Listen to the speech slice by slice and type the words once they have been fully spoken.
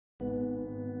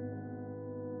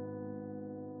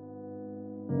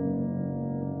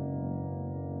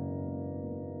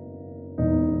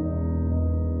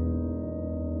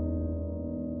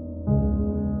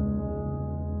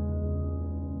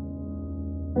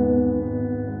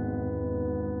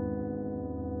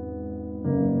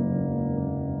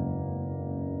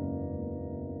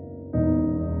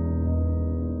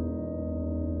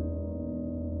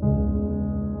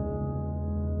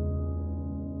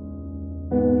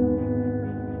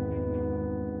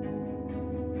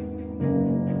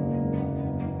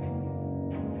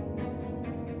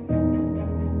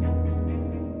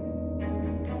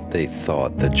They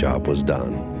thought the job was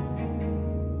done.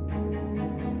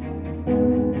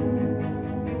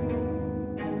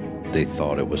 They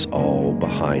thought it was all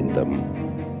behind them.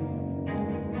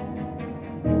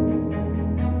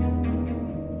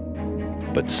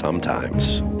 But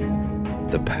sometimes,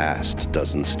 the past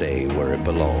doesn't stay where it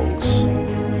belongs.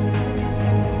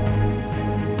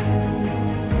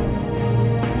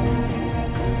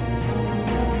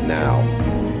 Now,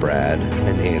 Brad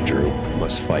and Andrew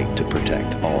must fight to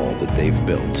protect all that they've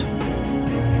built.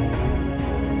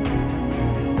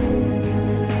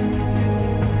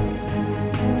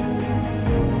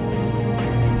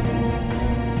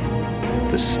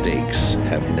 The stakes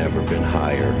have never been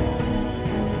higher.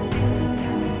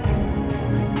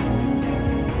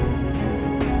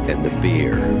 And the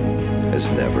beer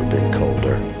has never been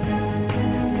colder.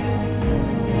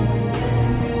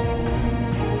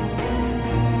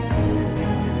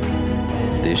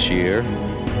 This year,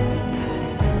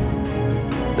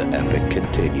 the epic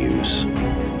continues.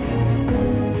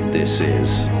 This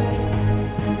is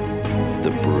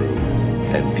the Brew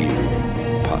and View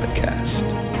podcast.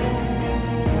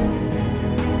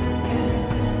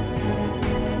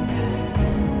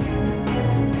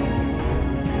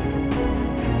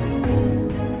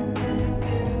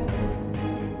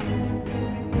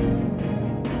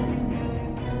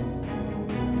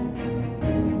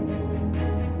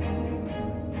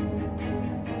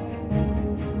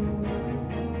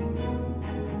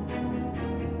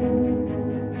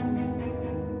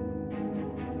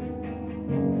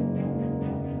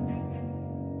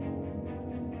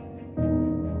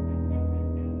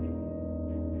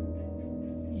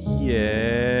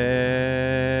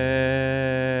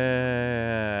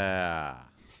 Yeah.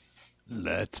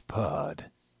 Let's pod.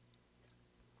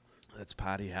 Let's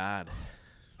potty hard.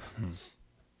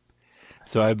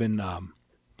 So I've been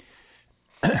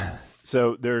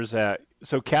so there's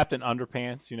Captain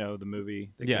Underpants, you know, the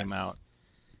movie that came out.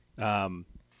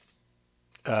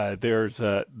 There's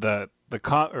the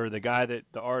guy that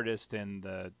the artist and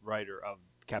the writer of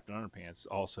Captain Underpants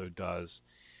also does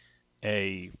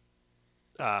a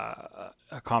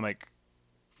comic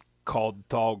called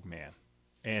Dog Man,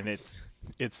 and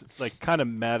it's like kind of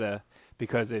meta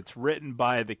because it's written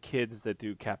by the kids that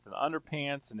do Captain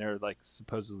Underpants, and they're like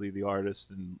supposedly the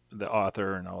artist and the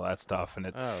author and all that stuff. And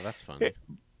that's funny.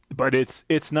 But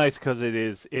it's nice because it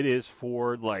is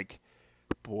for like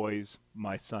boys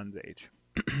my son's age,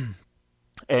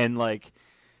 and like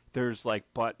there's like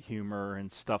butt humor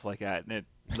and stuff like that, and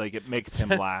it makes him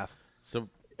laugh. So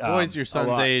boys your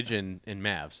son's age and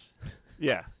Mavs.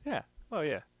 Yeah. Oh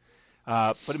yeah.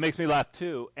 But it makes me laugh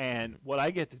too. And what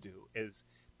I get to do is,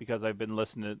 because I've been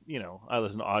listening to, I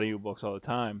listen to audiobooks all the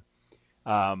time.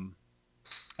 I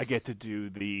get to do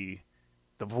the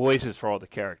voices for all the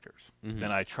characters, and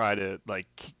I try to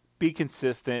like be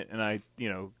consistent. And I,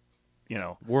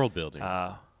 World building.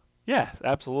 Yeah,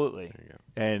 absolutely. There you go.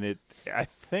 And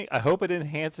I hope it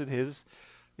enhances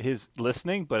his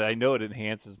listening, but I know it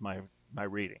enhances my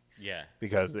reading. Yeah.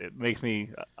 Because it makes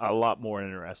me a lot more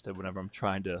interested whenever I'm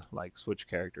trying to like switch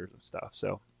characters and stuff.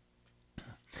 So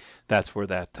that's where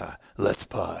that Let's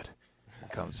Pod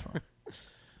comes from.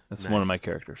 That's Nice. one of my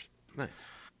characters.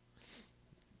 Nice.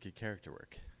 Good character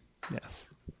work. Yes.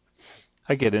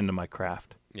 I get into my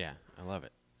craft. Yeah, I love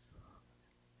it.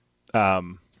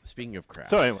 Speaking of craft.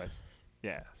 So anyways,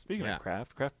 speaking of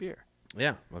craft beer.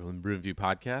 Yeah, welcome to the Brew and View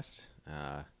podcast.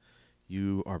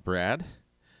 You are Brad.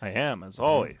 I am, as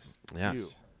always.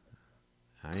 Yes.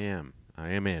 I am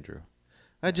Andrew.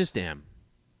 I just am.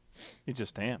 You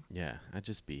just am. Yeah, I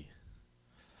just be.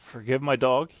 Forgive my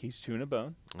dog. He's chewing a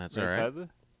bone. That's all right. By the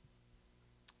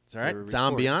It's all right. It's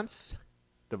ambiance.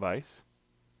 device.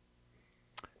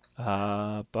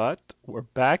 But we're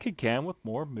back again with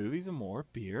more movies and more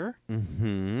beer.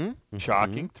 Mm-hmm.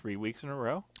 Shocking. 3 weeks in a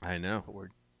row. I know. But we're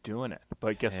doing it.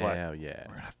 But guess what? Hell yeah.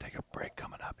 We're going to have to take a break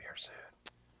coming up here soon.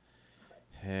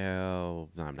 Hell,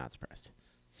 no, I'm not surprised.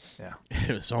 Yeah.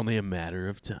 It was only a matter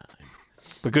of time.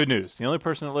 But good news. The only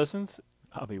person that listens,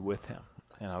 I'll be with him.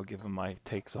 And I'll give him my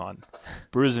takes on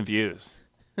brews and views.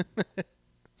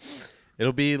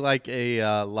 It'll be like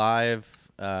a live.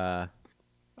 Yeah,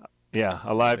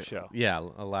 a live show. Yeah,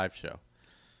 a live show.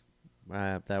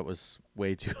 That was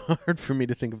way too hard for me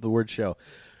to think of the word show.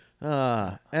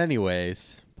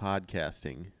 Anyways,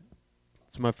 podcasting.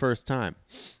 It's my first time.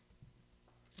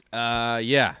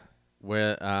 Yeah.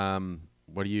 What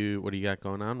do you got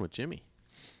going on with Jimmy?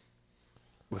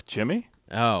 With Jimmy?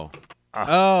 Never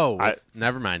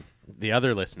mind. The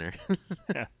other listener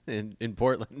Yeah. in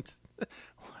Portland.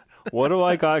 What do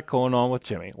I got going on with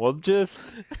Jimmy? Well, just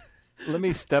let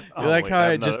me step. You like how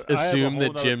I just have a assume whole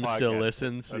that nother Jim still podcast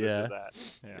listens? to Yeah. that.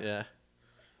 Yeah.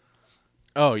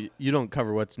 Oh, you don't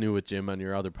cover what's new with Jim on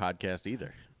your other podcast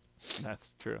either.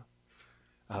 That's true.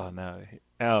 Oh no.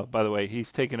 Oh, by the way,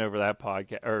 he's taken over that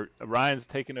podcast, or Ryan's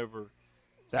taken over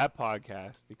that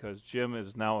podcast because Jim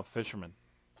is now a fisherman.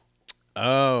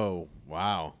 Oh,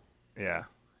 wow. Yeah,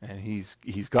 and he's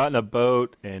gotten a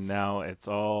boat, and now it's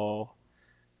all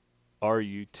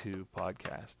RU2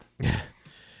 podcast.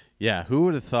 Yeah, who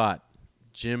would have thought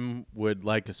Jim would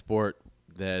like a sport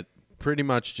that pretty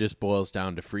much just boils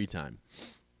down to free time?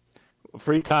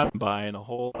 Free time buying a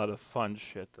whole lot of fun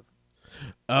shit.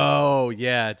 Oh,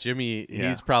 yeah, Jimmy, Yeah.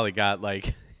 he's probably got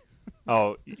like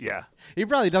Oh yeah. he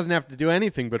probably doesn't have to do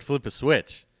anything but flip a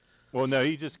switch. Well, no,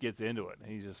 he just gets into it.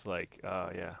 He's just like,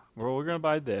 yeah, well, we're gonna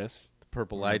buy this. The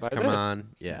purple We're gonna lights buy come this. on.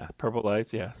 Yeah. Purple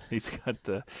lights. Yeah, he's got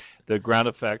the ground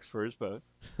effects for his boat.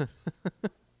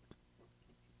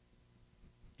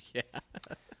 Yeah.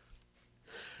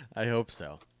 I hope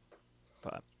so.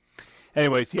 But,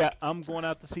 anyways, yeah, I'm going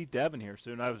out to see Devin here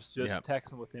soon. I was just Yep.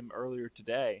 texting with him earlier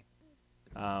today,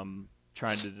 trying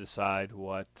to decide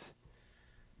what.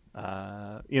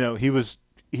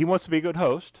 He wants to be a good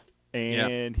host,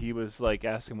 and he was like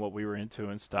asking what we were into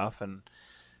and stuff, and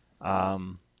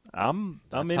I'm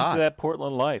That's into hot. that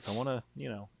Portland life. I want to,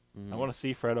 I want to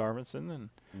see Fred Armisen and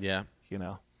Yeah.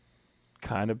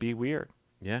 kind of be weird.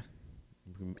 Yeah.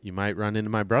 You might run into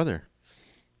my brother.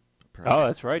 Oh,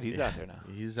 that's right. He's out there now.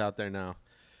 He's out there now.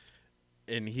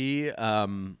 And he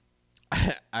I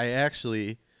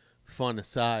actually, fun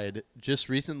aside, just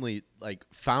recently like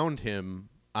found him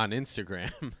on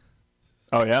Instagram.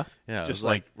 Oh yeah, Yeah, it just was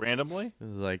like randomly. it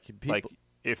was like people. Like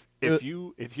if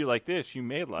you like this, you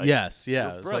may like Yes, yeah.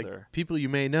 your It was brother. like people you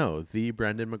may know, the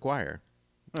Brendan McGuire.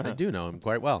 I do know him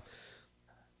quite well.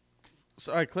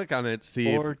 So I click on it to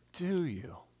see Or do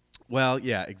you? Well,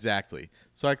 yeah, exactly.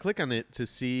 So I click on it to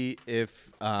see if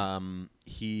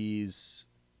he's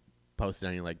posted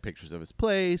any like pictures of his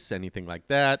place, anything like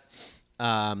that.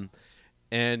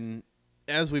 And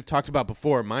as we've talked about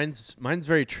before, mine's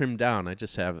very trimmed down. I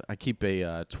keep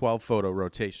a 12 photo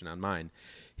rotation on mine.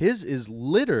 His is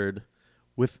littered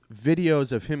with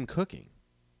videos of him cooking.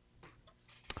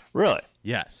 Really?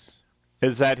 Yes.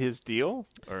 Is that his deal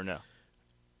or no?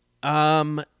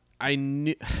 I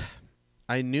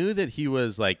knew that he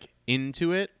was like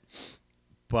into it,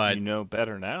 but You know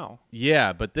better now.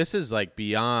 yeah, but this is like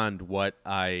beyond what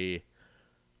I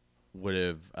would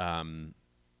have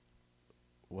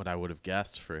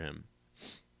guessed for him.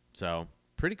 So,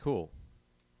 pretty cool.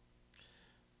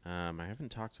 I haven't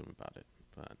talked to him about it,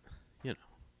 but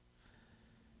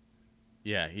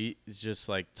yeah, he's just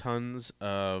like tons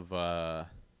of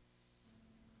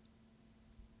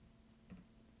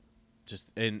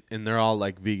just and they're all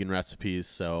like vegan recipes,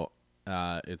 so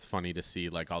it's funny to see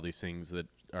like all these things that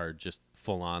are just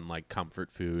full on like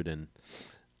comfort food. And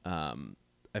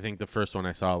I think the first one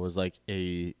I saw was like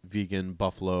a vegan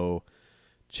buffalo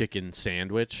chicken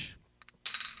sandwich,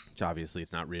 which obviously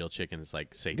it's not real chicken, it's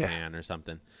like seitan or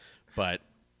something. But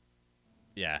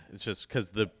yeah, it's just because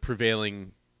the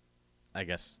prevailing, I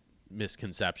guess,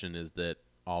 misconception is that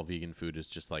all vegan food is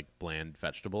just like bland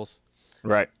vegetables.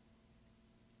 Right.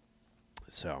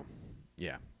 So,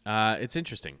 yeah, it's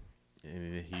interesting.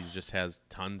 And he just has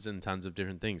tons and tons of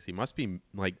different things. He must be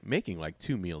like making like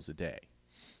 2 meals a day,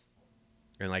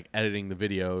 and like editing the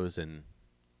videos, and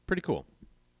pretty cool.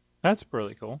 That's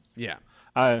really cool. Yeah.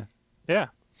 Yeah.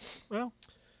 Well,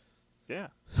 yeah.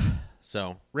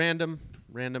 So random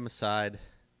aside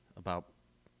about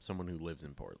someone who lives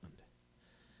in Portland.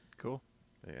 Cool.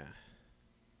 Yeah,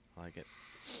 I like it.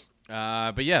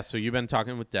 But yeah, so you've been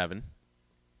talking with Devin,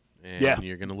 and Yeah.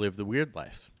 you're gonna live the weird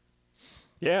life.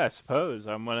 Yeah, I suppose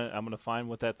I'm gonna find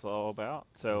what that's all about.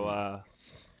 So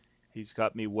he's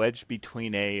got me wedged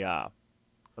between a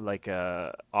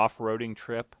off-roading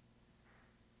trip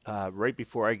right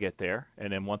before I get there,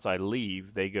 and then once I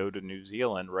leave, they go to New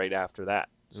Zealand right after that.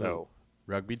 So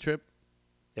Rugby trip.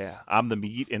 yeah, I'm the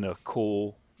meat in a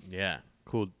cool. Yeah,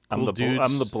 cool I'm the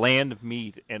dudes. bland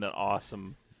meat in an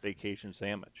awesome vacation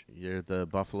sandwich. You're the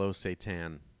buffalo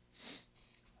seitan.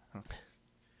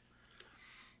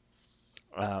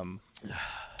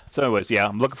 So, anyways, yeah,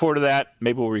 I'm looking forward to that.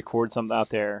 Maybe we'll record something out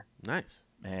there Nice.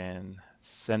 and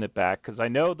send it back because I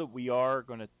know that we are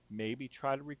going to maybe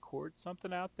try to record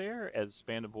something out there as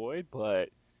Span the Void,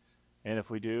 and if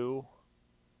we do,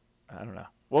 I don't know.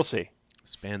 We'll see.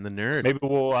 Span the nerd. Maybe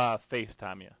we'll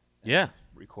FaceTime you. Yeah.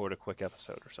 Record a quick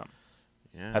episode or something.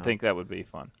 Yeah. I think that would be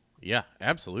fun. Yeah,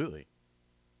 absolutely.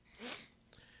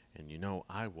 And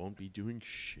I won't be doing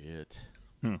shit.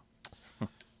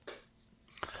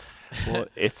 Well,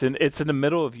 it's in the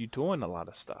middle of you doing a lot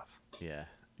of stuff. Yeah.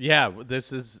 Yeah,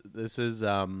 this is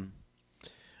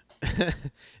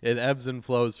it ebbs and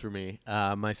flows for me.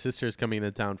 My sister's coming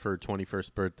into town for her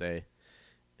 21st birthday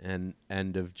and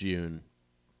end of June.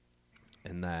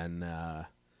 And then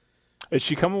Is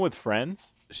she coming with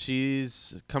friends?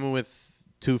 she's coming with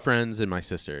 2 friends and my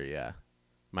sister, yeah.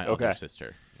 My older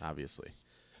sister, obviously.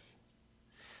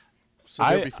 So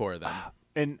they'll be 4 of them.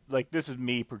 And like this is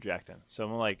me projecting. So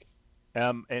I'm like,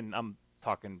 and I'm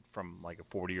talking from like a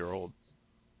 40-year-old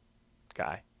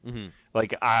guy. Mm-hmm.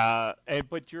 Like,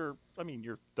 but you're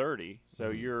 30, so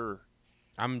you're.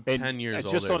 I'm 10 years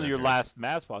older. Just on than your her. last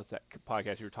Mavs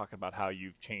podcast, you were talking about how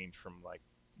you've changed from like,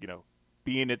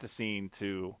 being at the scene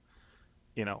to,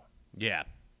 Yeah.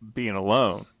 being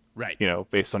alone. Right.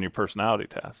 Based on your personality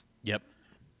test. Yep.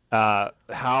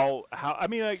 How I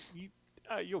mean, like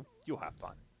you'll have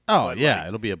fun. Oh, But, yeah, like-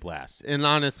 it'll be a blast. And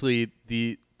honestly,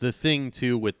 the thing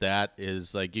too with that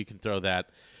is like you can throw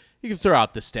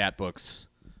out the stat books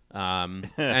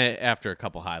after a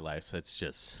couple high lifes. It's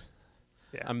just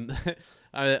Yeah.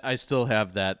 I still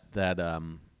have that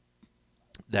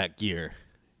gear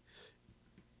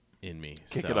in me.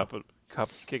 Kick it up a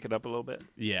little bit.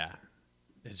 Yeah.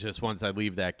 It's just once I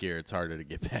leave that gear, it's harder to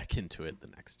get back into it the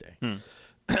next day.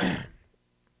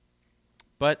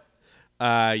 But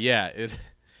yeah,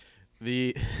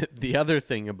 the other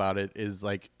thing about it is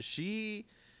like she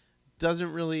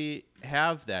doesn't really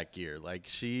have that gear. Like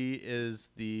she is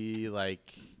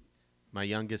my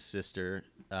youngest sister.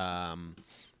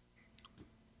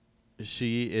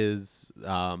 She is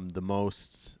the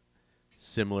most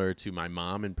similar to my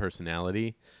mom in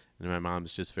personality, and my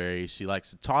mom's just she likes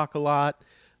to talk a lot,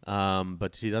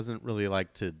 but she doesn't really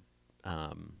like to.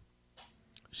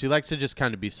 She likes to just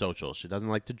kind of be social. She doesn't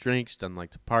like to drink. She doesn't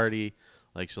like to party.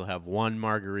 Like she'll have one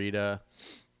margarita.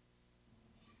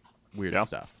 Weird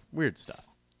stuff.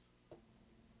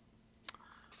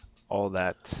 All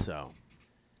that So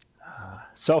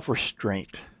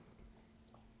self-restraint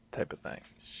type of thing.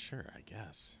 sure, I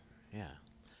guess. Yeah.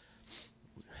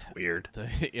 Weird.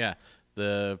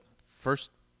 The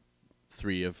first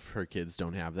 3 of her kids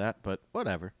don't have that, but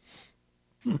whatever.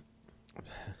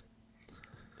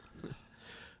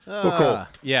 Well, cool.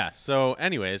 Yeah. So,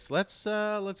 anyways, let's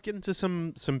get into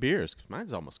some beers 'cause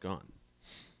mine's almost gone.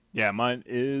 Yeah, mine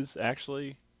is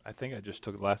actually. I think I just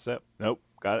took the last step. Nope,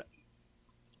 got it.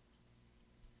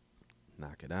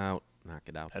 Knock it out. Knock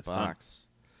it out That's the box.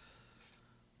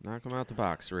 Knock them out the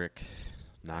box, Rick.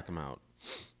 Knock them out.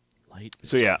 Light.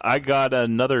 So yeah, I got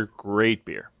another great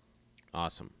beer.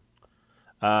 Awesome.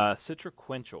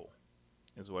 Citriquential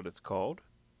is what it's called.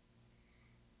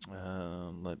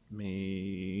 Let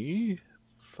me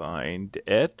find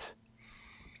it.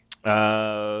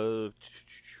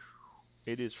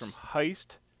 It is from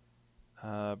Heist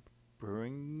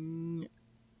Brewing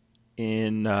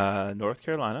in North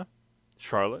Carolina,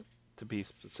 Charlotte to be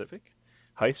specific.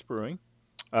 Heist Brewing.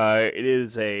 It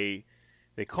is they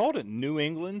called it New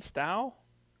England style.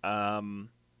 I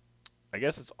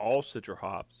guess it's all citra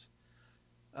hops.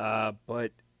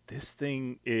 But this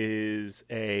thing is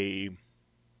it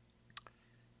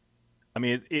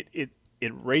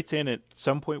rates in at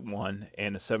 7.1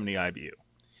 and a 70 IBU,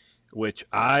 which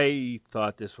I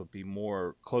thought this would be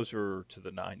more closer to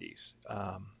the 90s.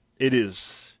 It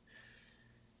is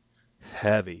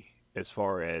heavy as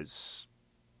far as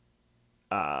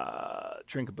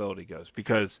drinkability goes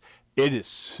because it is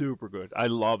super good. I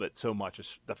love it so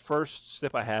much. The first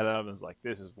sip I had of it was like,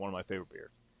 this is one of my favorite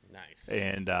beers. Nice.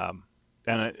 And I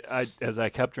as I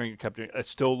kept drinking, I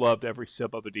still loved every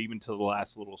sip of it, even to the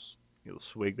last little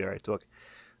swig there I took,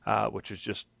 which is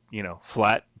just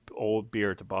flat old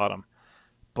beer at the bottom.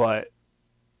 But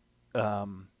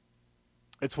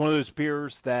it's one of those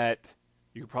beers that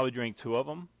you could probably drink 2 of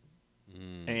them,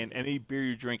 and any beer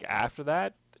you drink after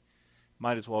that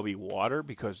might as well be water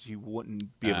because you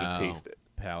wouldn't be able to taste it.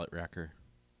 Palate wrecker.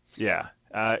 Yeah,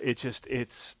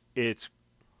 it's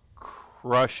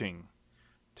crushing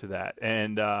to that,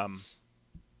 and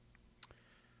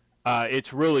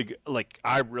it's really good. Like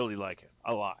I really like it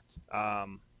a lot,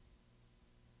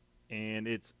 and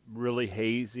it's really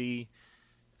hazy.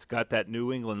 It's got that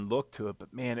New England look to it,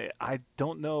 but man, I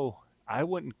don't know. I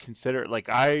wouldn't consider it like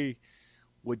I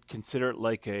would consider it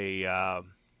like a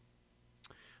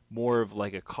more of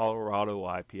like a Colorado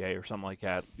IPA or something like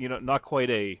that. Not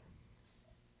quite a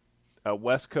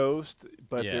West Coast,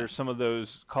 but Yeah. there's some of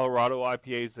those Colorado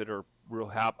IPAs that are real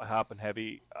hop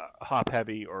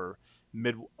heavy, or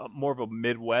more of a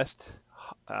Midwest,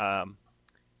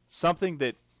 something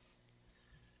that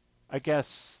I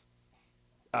guess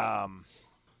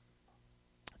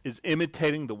is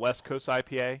imitating the West Coast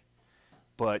IPA,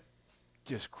 but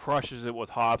just crushes it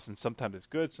with hops. And sometimes it's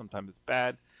good, sometimes it's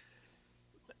bad.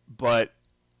 But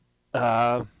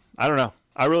I don't know.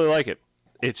 I really like it.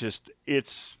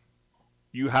 It's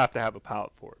you have to have a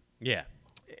palate for it. Yeah.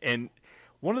 And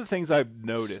one of the things I've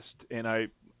noticed, and I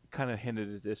kind of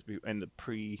hinted at this in the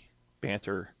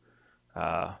pre-banter,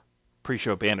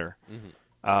 pre-show banter,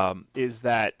 is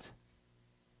that,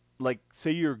 like, say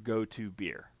your go-to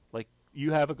beer. Like,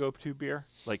 you have a go-to beer,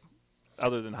 like,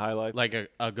 other than High Life? Like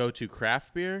a go-to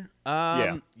craft beer?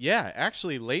 Yeah. Yeah,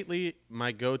 actually, lately,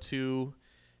 my go-to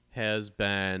has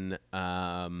been,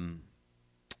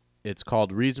 it's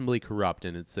called Reasonably Corrupt,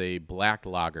 and it's a black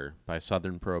lager by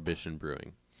Southern Prohibition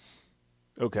Brewing.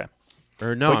 Okay.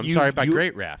 Or no, I'm sorry, by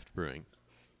Great Raft Brewing.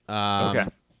 Okay.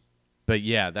 But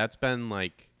yeah, that's been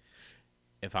like,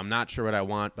 if I'm not sure what I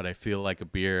want, but I feel like a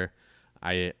beer,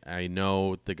 I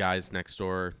know the guys next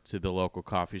door to the local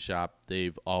coffee shop,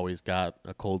 they've always got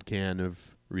a cold can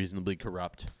of Reasonably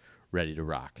Corrupt ready to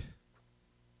rock.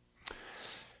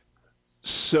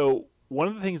 So one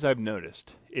of the things I've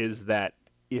noticed is that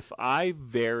if I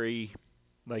vary,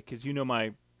 like, because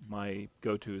my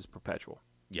go-to is Perpetual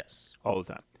Yes. all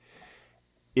the time.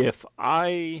 If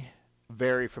I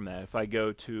vary from that, if I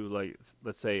go to, like,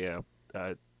 let's say a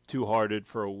Two Hearted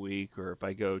for a week, or if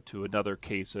I go to another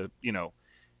case of, and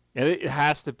it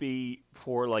has to be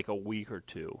for like a week or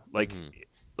two. Like,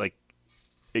 like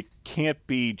it can't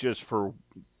be just for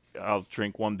I'll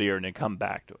drink one beer and then come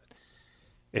back to it.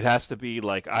 It has to be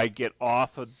like I get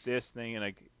off of this thing and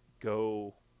I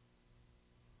go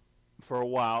for a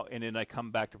while, and then I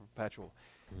come back to Perpetual.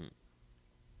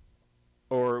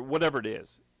 Or whatever it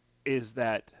is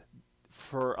that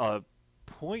for a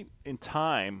point in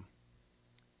time,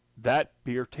 that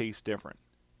beer tastes different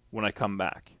when I come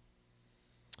back.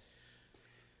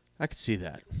 I could see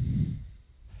that.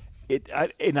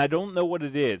 And I don't know what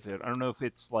it is. I don't know if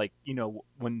it's like,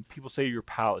 when people say your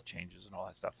palate changes and all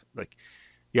that stuff. Like,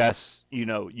 yes,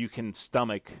 you can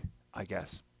stomach, I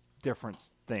guess, different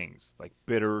things, like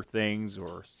bitter things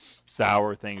or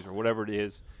sour things or whatever it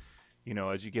is.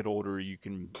 As you get older, you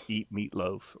can eat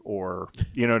meatloaf, or,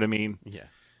 you know what I mean? Yeah.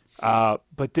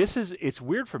 But it's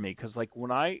weird for me, because like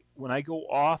when I go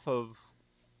off of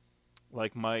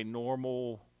like my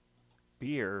normal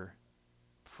beer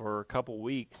for a couple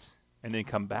weeks and then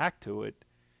come back to it,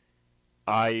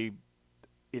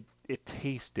 it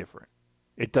tastes different.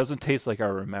 It doesn't taste like I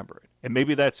remember it. And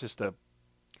maybe that's just a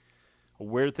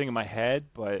weird thing in my head,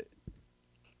 but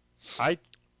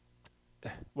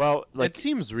it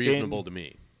seems reasonable to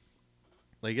me.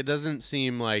 Like, it doesn't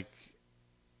seem like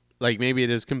maybe it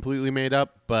is completely made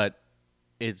up, but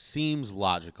it seems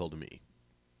logical to me.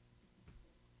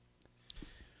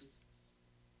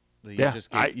 You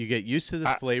get used to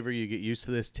the flavor, you get used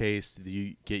to this taste,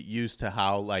 you get used to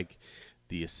how, like,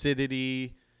 the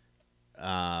acidity,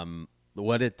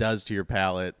 what it does to your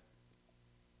palate,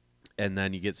 and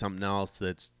then you get something else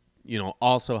that's,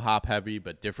 also hop heavy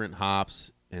but different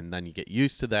hops, and then you get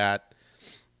used to that.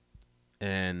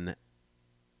 And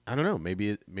I don't know,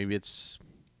 maybe it's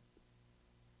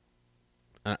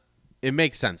it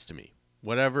makes sense to me.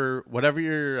 Whatever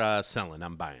you're selling,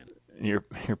 I'm buying. You're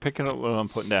picking up what I'm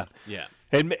putting down. Yeah.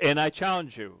 And I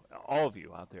challenge you, all of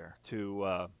you out there,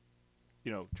 to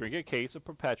drink a case of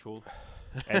Perpetual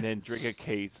and then drink a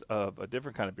case of a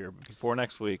different kind of beer before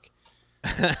next week.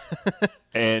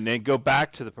 And then go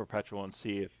back to the Perpetual and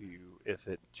see if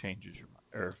it changes your mind,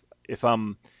 or if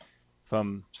I'm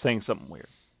saying something weird.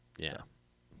 Yeah. So.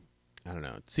 I don't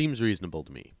know. It seems reasonable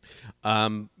to me.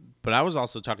 But I was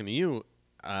also talking to you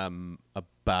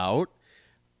about,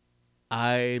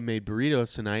 I made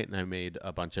burritos tonight, and I made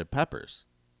a bunch of peppers.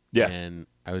 Yes. And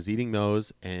I was eating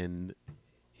those, and,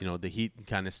 the heat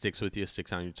kind of sticks on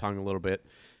your tongue a little bit.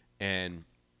 And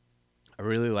I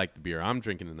really like the beer I'm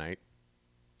drinking tonight.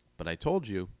 But I told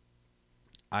you,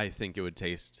 I think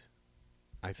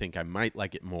I might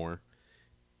like it more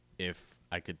if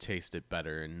I could taste it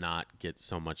better and not get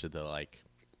so much of the, like,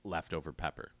 leftover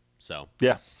pepper. So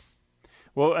yeah.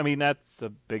 Well, I mean, that's a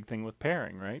big thing with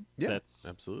pairing, right? Yeah, that's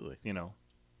absolutely. One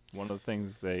of the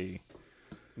things they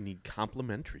You need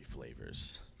complementary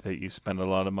flavors. That you spend a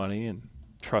lot of money and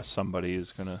trust somebody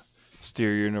is going to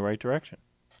steer you in the right direction.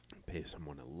 Pay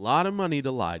someone a lot of money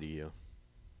to lie to you.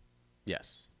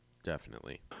 Yes,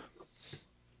 definitely.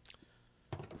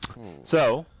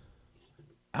 So,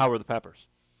 how were the peppers?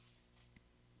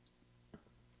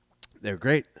 They're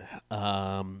great.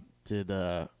 Did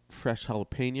fresh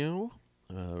jalapeno,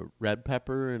 red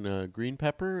pepper, and a green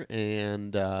pepper,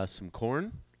 and some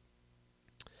corn.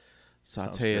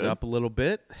 Saute it up a little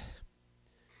bit.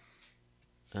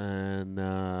 And,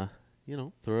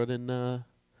 throw it in,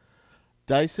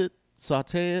 dice it,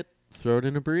 saute it, throw it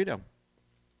in a burrito.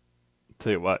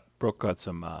 Tell you what, Brooke got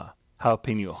some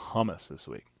jalapeno hummus this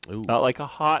week. Ooh. Not like a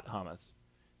hot hummus,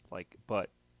 but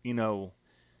the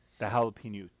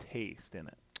jalapeno taste in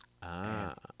it. Ah.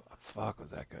 And, fuck,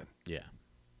 was that good? Yeah.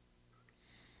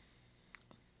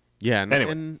 Yeah,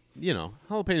 and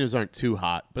jalapenos aren't too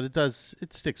hot, but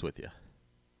it sticks with you.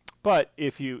 But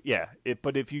if you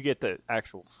get the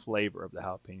actual flavor of the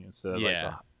jalapeno instead of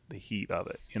like the heat of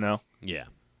it, Yeah.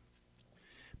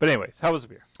 But anyways, how was the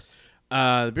beer?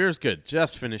 The beer is good.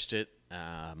 Just finished it.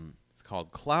 It's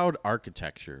called Cloud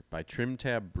Architecture by Trim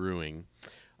Tab Brewing.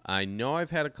 I know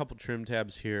I've had a couple Trim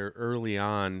Tabs here early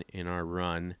on in our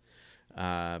run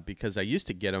because I used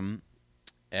to get them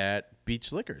at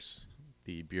Beach Liquors,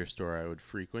 the beer store I would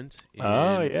frequent in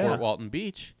Fort Walton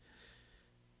Beach.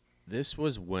 This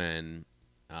was when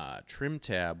Trim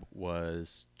Tab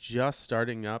was just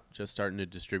starting to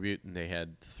distribute, and they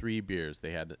had 3 beers.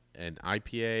 They had an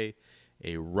IPA,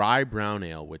 a rye brown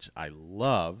ale, which I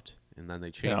loved, and then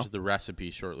they changed the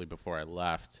recipe shortly before I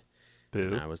left,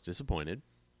 and I was disappointed.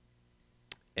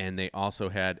 And they also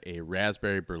had a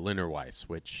raspberry Berliner Weiss,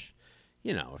 which,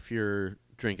 if you're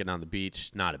drinking on the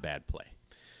beach, not a bad play.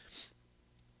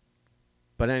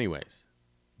 But anyways,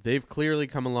 they've clearly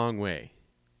come a long way.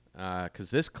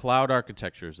 Because this Cloud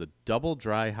Architecture is a double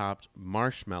dry hopped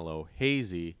marshmallow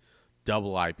hazy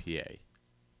double IPA.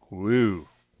 Woo.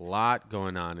 A lot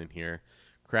going on in here.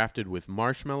 Crafted with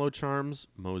marshmallow charms,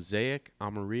 mosaic,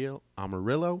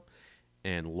 amarillo,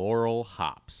 and laurel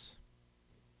hops.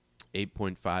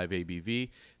 8.5 ABV.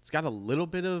 It's got a little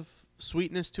bit of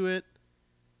sweetness to it.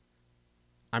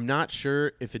 I'm not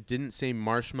sure if it didn't say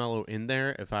marshmallow in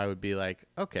there, if I would be like,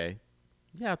 okay,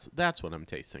 yeah, that's what I'm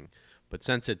tasting. But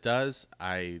since it does,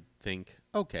 I think,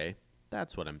 okay,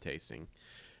 that's what I'm tasting.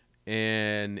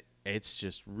 And it's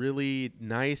just really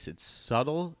nice. It's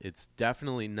subtle. It's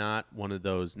definitely not one of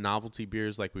those novelty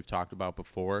beers like we've talked about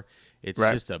before. It's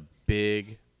just a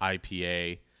big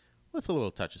IPA with a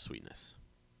little touch of sweetness.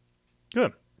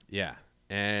 Good. Yeah.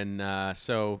 And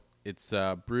so it's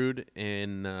brewed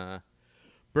in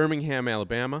Birmingham,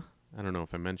 Alabama. I don't know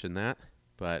if I mentioned that,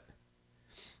 but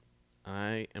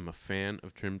I am a fan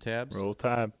of Trim Tabs. Roll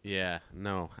Tide. Yeah,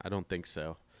 no, I don't think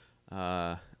so.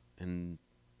 And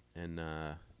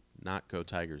not Go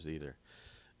Tigers either.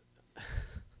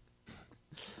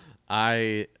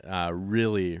 I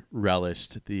really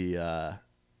relished the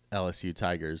LSU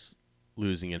Tigers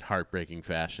losing in heartbreaking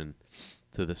fashion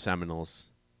to the Seminoles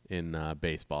in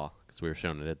baseball because we were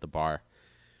showing it at the bar.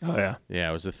 Oh, yeah. Yeah,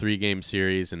 it was a 3-game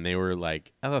series, and they were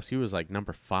like, LSU was like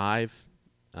number 5.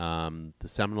 The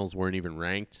Seminoles weren't even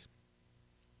ranked,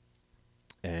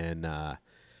 and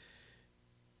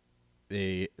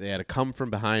they had a come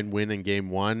from behind win in game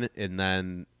 1, and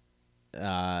then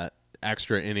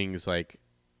extra innings like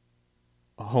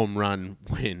a home run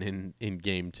win in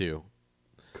game 2.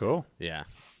 Cool. Yeah,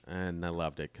 and I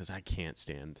loved it because I can't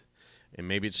stand, and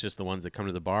maybe it's just the ones that come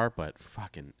to the bar, but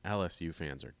fucking LSU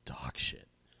fans are dog shit.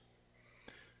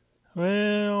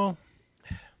 Well,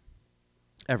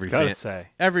 every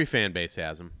fan base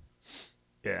has them.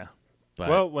 Yeah. But,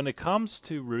 well, when it comes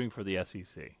to rooting for the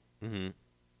SEC, mm-hmm.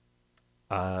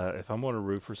 If I'm going to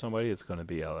root for somebody, it's going to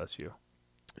be LSU.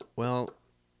 Well,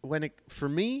 when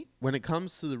it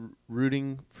comes to the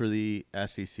rooting for the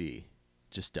SEC,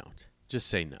 just don't. Just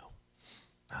say no.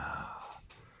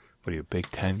 What are you, a Big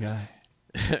Ten guy?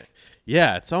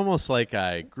 Yeah, it's almost like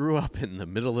I grew up in the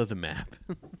middle of the map.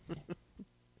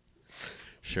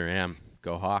 Sure am.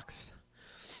 Go Hawks.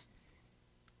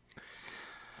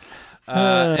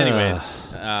 Anyways,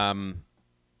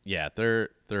 yeah, they're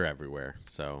everywhere.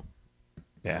 So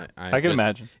yeah, I can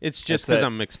imagine. It's just because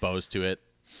I'm exposed to it.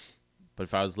 But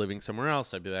if I was living somewhere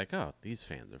else, I'd be like, oh, these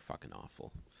fans are fucking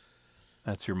awful.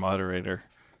 That's your moderator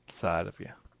side of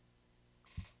you.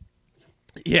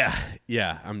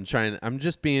 Yeah. I'm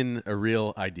just being a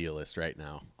real idealist right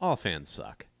now. All fans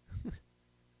suck.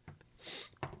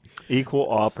 Equal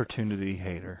opportunity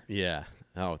hater. Yeah.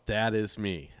 Oh, that is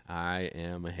me. I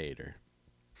am a hater.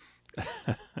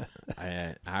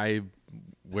 I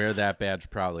wear that badge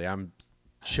proudly. I'm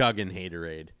chugging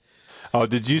Haterade. Oh,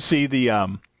 did you see the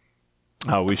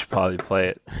Oh, we should probably play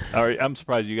it. I'm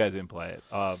surprised you guys didn't play it.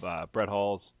 Of Brett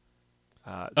Hall's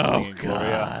singing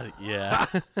Gloria. God, yeah.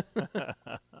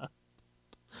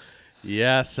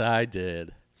 Yes, I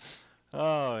did.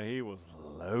 Oh, he was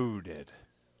loaded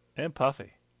and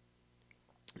puffy.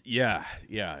 Yeah.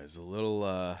 It was a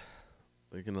little,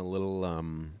 looking a little,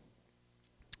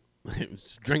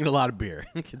 drinking a lot of beer.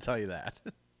 I can tell you that.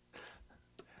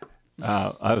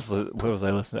 What was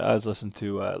I listening to? I was listening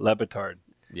to Lebitard.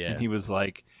 Yeah. And he was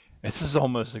like, this is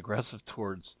almost aggressive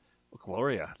towards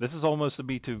Gloria. This is almost a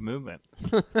Me Too movement.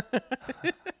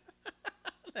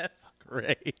 That's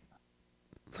great.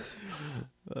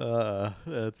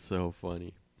 That's so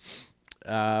funny.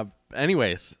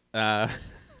 Anyways, I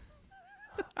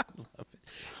love it.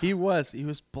 He was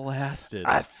blasted.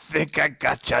 I think I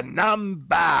got your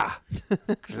number,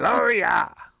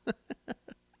 Gloria.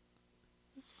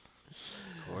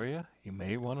 Gloria, you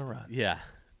may want to run. Yeah.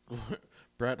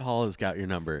 Brett Hall has got your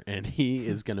number, and he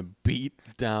is going to beat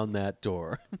down that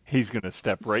door. He's going to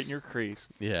step right in your crease.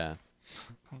 Yeah.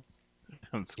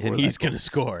 And He's going to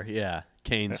score. Yeah.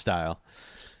 Kane style.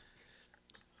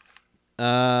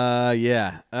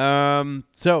 Yeah.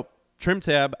 So, Trim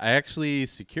Tab, I actually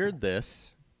secured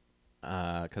this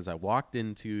because I walked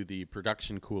into the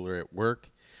production cooler at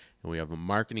work, and we have a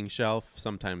marketing shelf.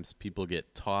 Sometimes people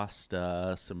get tossed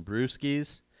some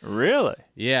brewskis. Really?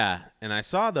 Yeah, and I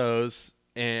saw those,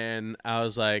 and I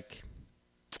was like,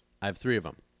 I have 3 of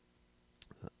them.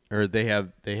 Or they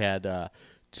had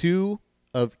 2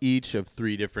 of each of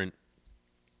 3 different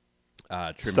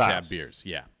Trim Tab beers.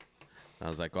 Yeah. I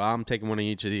was like, well, I'm taking one of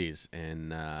each of these.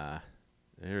 And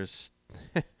there's,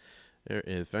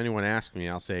 if anyone asks me,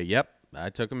 I'll say, yep, I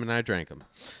took them and I drank them.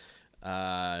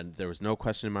 There was no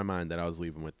question in my mind that I was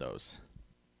leaving with those.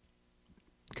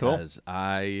 Cool. Because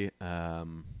I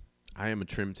am a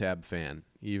Trim Tab fan,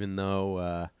 even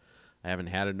though I haven't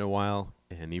had it in a while,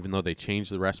 and even though they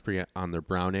changed the recipe on their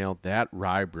brown ale, that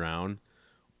rye brown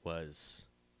was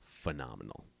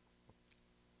phenomenal.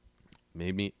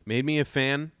 Made me a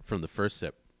fan from the first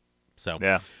sip. So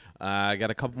Yeah. I got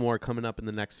a couple more coming up in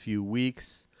the next few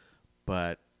weeks,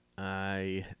 but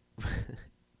I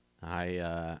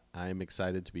am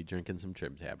excited to be drinking some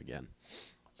Trim Tab again.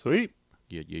 Sweet.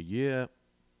 Yeah.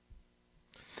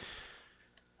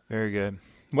 Very good.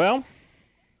 Well,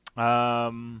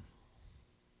 no,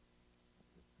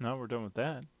 we're done with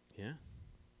that. Yeah.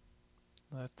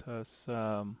 Let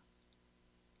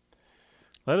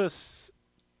us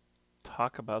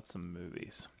talk about some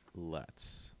movies.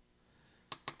 Let's.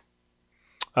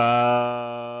 You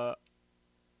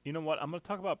know what? I'm going to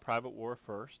talk about Private War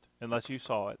first, unless you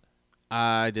saw it.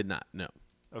 I did not. No.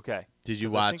 Okay. Did you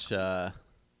 'Cause watch?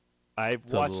 I've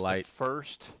the watched light- the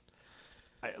first.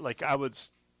 I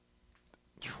was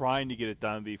trying to get it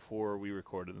done before we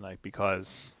recorded tonight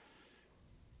because.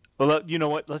 Well, you know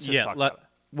what? Let's just talk about it.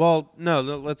 Well, no.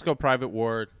 Let's go Private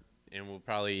War, and we'll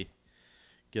probably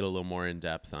get a little more in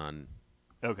depth on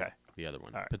Okay. the other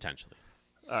one All right. potentially.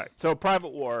 All right. So Private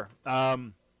War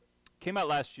came out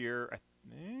last year, I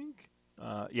think.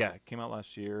 Yeah, it came out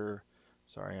last year.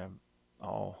 Sorry, I'm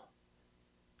all.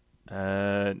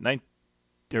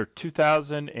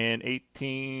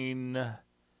 2018.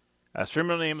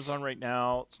 Streaming on Amazon right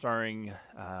now, starring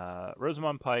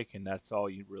Rosamund Pike, and that's all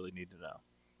you really need to know.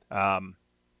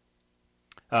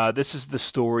 This is the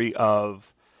story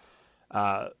of.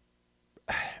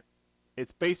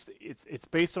 It's based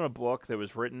on a book that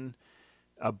was written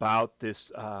about this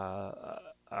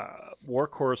war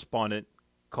correspondent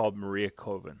called Maria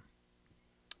Coven,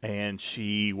 and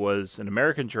she was an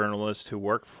American journalist who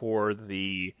worked for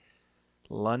the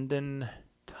London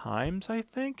Times. I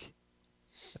think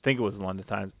it was the London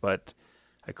Times, but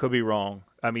I could be wrong.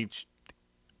 I mean,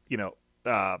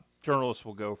 journalists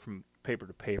will go from paper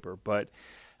to paper, but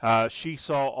she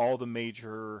saw all the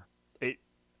major.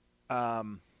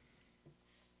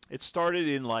 It started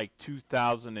in like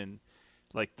 2000 and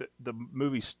like the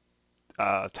movie's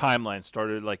timeline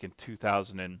started like in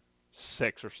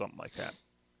 2006 or something like that.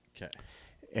 Okay.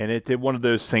 And it did one of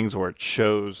those things where it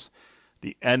shows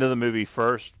the end of the movie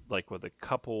first, like with a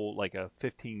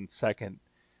 15-second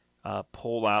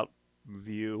pull out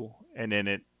view, and then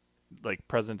it like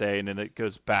present day, and then it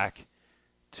goes back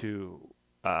to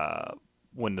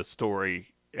when the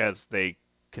story as they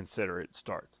consider it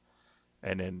starts.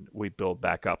 And then we build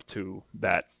back up to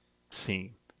that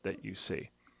scene that you see.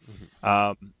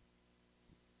 Mm-hmm.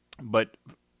 But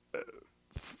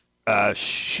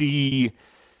she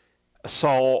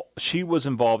was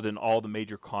involved in all the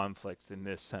major conflicts in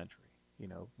this century. You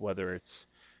know, whether it's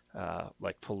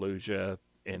like Fallujah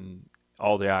and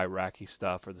all the Iraqi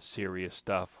stuff, or the Syria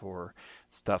stuff, or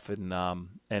stuff in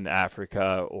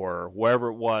Africa, or wherever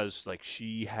it was. Like,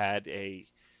 she had I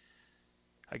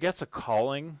guess, a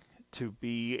calling to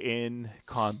be in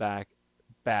combat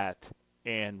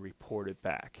and report it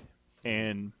back.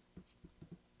 And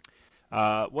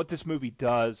what this movie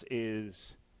does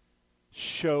is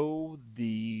show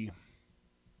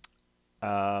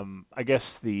I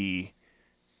guess, the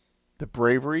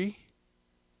bravery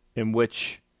in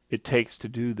which it takes to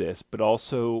do this, but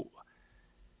also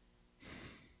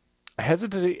I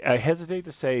hesitate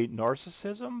to say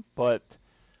narcissism, but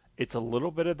it's a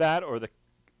little bit of that, or the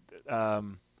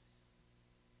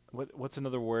what's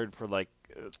another word for, like,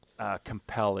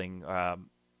 compelling?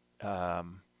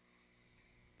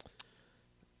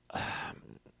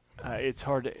 It's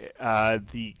hard to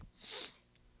the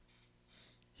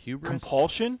Hubris?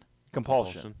 compulsion,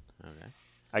 Okay.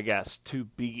 I guess, to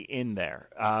be in there,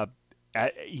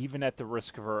 even at the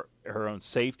risk of her own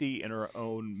safety and her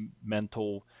own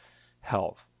mental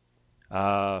health,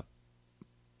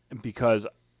 because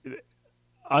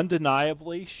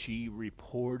undeniably she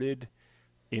reported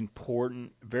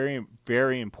very,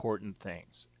 very important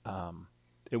things,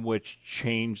 in which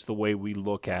changed the way we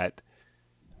look at,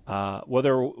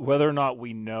 whether or not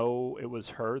we know it was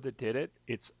her that did it.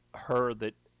 It's her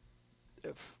that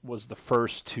was the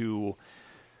first to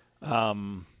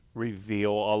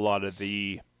reveal a lot of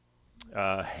the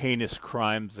heinous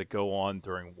crimes that go on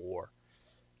during war,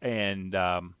 and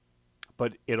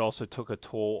but it also took a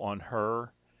toll on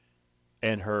her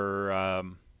and her,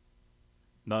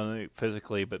 not only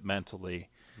physically but mentally.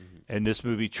 And this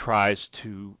movie tries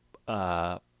to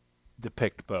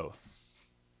depict both.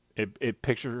 It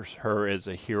pictures her as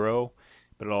a hero,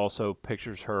 but it also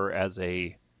pictures her as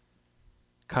a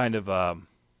kind of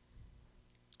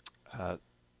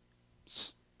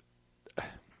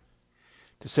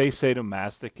to say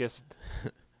sadomasochist,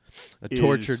 A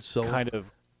tortured is soul. kind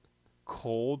of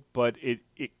cold, but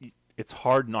it's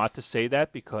hard not to say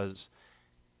that, because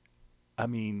I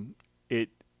mean it,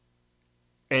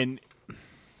 and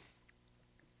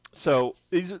so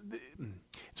it's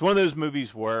one of those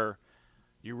movies where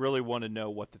you really want to know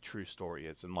what the true story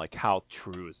is, and, like, how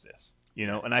true is this,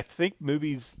 And I think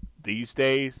movies these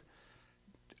days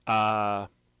will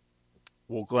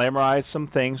glamorize some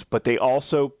things, but they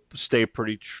also stay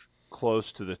pretty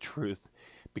close to the truth,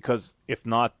 because if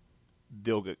not,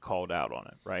 they'll get called out on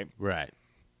it, right? Right.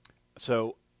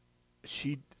 So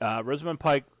Rosamund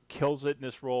Pike kills it in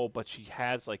this role, but she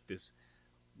has, like, this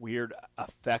weird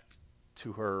effect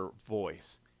to her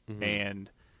voice,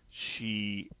 and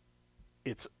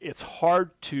it's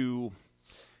hard to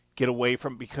get away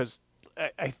from, because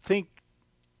I think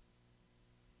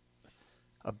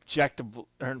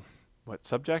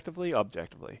subjectively,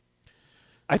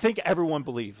 I think everyone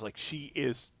believes, like, she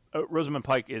is Rosamund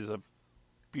Pike is a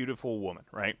beautiful woman,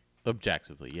 right?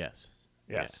 Objectively, yes.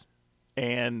 Yes. Yeah.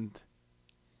 And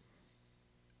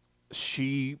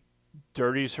she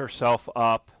dirties herself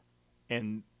up,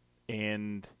 and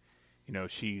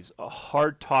she's a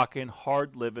hard talking,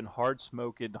 hard living, hard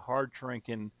smoking, hard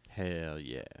drinking, Hell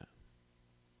yeah.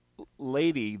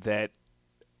 lady that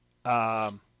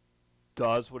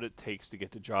does what it takes to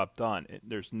get the job done.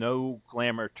 There's no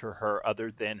glamour to her other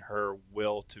than her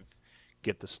will to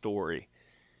get the story.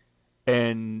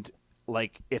 And,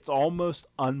 like, it's almost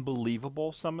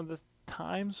unbelievable some of the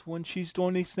times when she's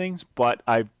doing these things, but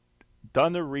I've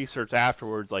done the research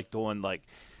afterwards, like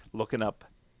looking up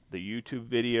the YouTube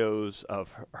videos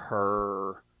of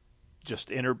her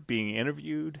just being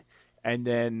interviewed, and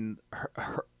then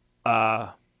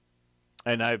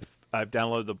and I've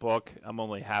downloaded the book. I'm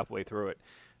only halfway through it,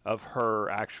 of her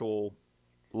actual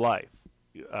life,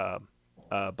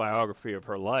 biography of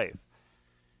her life,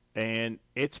 and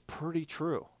it's pretty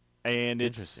true. And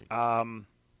it's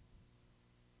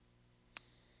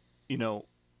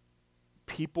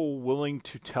people willing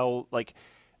to tell, like,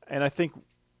 and I think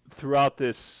throughout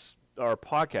our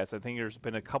podcast, I think there's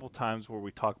been a couple times where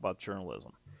we talk about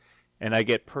journalism, and I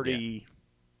get pretty,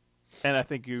 and I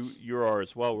think you are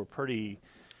as well. We're pretty,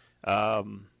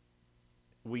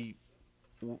 we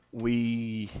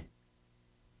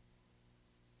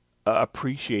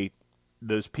appreciate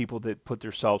those people that put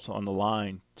themselves on the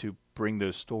line to bring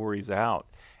those stories out.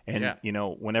 And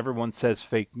when everyone says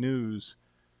fake news,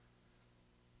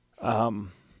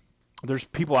 there's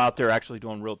people out there actually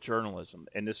doing real journalism,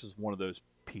 and this is one of those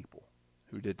people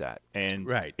who did that. And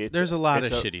there's a lot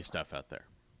of shitty stuff out there.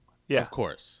 Yeah, of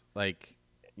course. Like,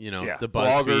 the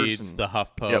bloggers BuzzFeeds, the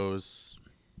HuffPos,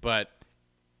 but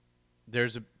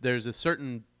there's a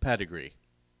certain pedigree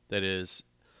that is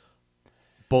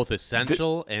both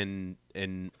essential and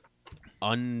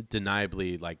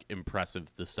undeniably like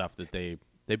impressive. The stuff that they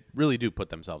really do put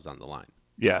themselves on the line.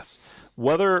 Yes,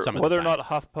 whether Some of or the not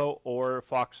HuffPo or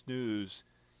Fox News,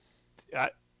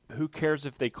 who cares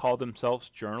if they call themselves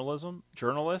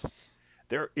journalists?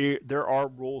 There are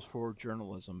rules for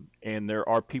journalism, and there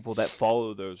are people that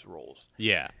follow those rules.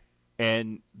 Yeah.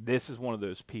 And this is one of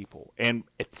those people. And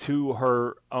to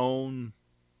her own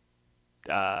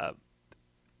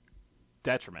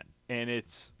detriment. And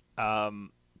it's I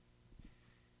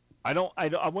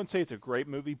wouldn't say it's a great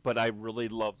movie, but I really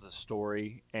love the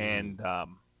story and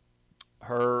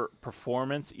her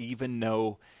performance. Even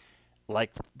though,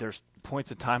 like, there's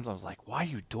points at times I was like, "Why are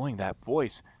you doing that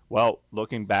voice?" Well,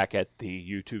 looking back at the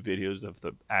YouTube videos of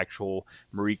the actual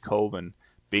Marie Coven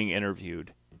being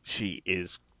interviewed, she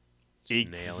is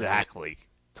exactly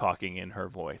talking in her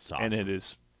voice, awesome. and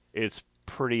it's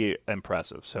pretty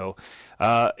impressive. So,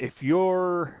 if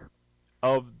you're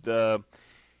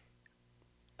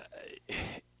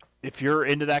if you're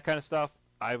into that kind of stuff,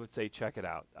 I would say check it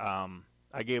out.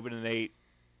 I gave it an 8,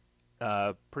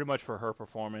 pretty much for her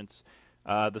performance.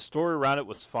 The story around it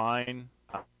was fine.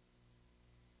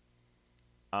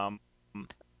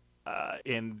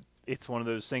 And it's one of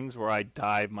those things where I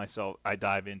dive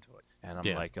into it, and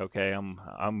I'm like, okay,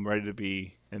 I'm ready to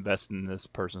be invested in this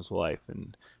person's life.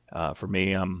 And for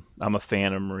me, I'm a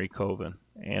fan of Marie Coven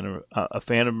and a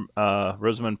fan of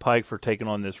Rosamund Pike for taking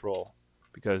on this role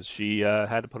because she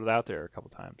had to put it out there a couple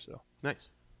times. So nice,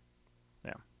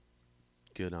 yeah,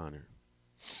 good on her.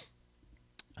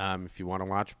 If you want to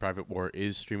watch, Private War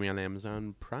is streaming on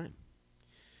Amazon Prime.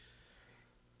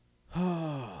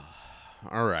 All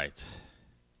right.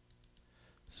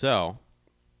 So,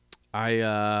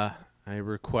 I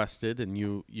requested and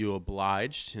you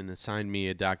obliged and assigned me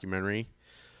a documentary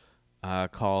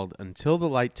called "Until the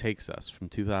Light Takes Us" from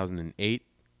 2008,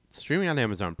 streaming on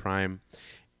Amazon Prime,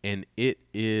 and it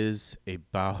is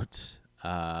about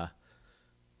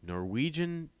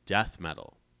Norwegian death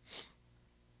metal.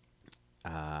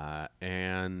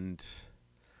 And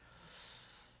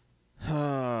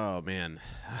oh man.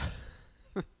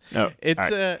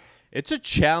 It's a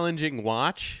challenging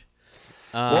watch.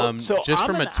 Just I'm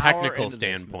from a an hour technical into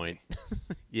standpoint.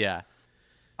 Yeah.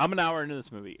 I'm an hour into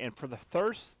this movie, and for the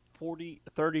first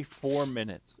 34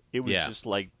 minutes, it was just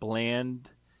like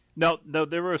bland. No,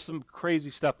 there was some crazy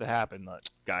stuff that happened, like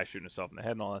guy shooting himself in the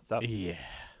head and all that stuff. Yeah.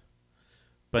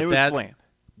 But it was bland.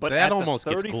 But that almost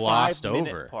gets glossed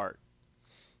over. Part,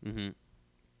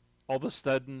 all of a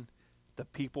sudden, the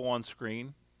people on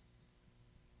screen,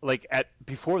 like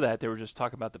before that, they were just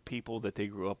talking about the people that they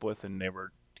grew up with and they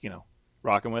were,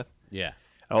 rocking with. Yeah.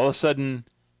 And all of a sudden,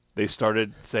 they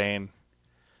started saying,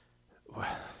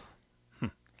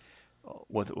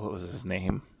 what was his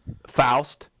name?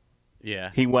 Faust. Yeah.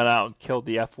 He went out and killed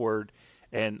the F word,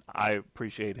 and I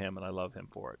appreciate him and I love him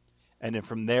for it. And then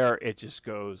from there, it just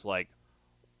goes like,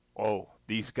 oh,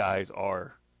 these guys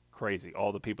are crazy.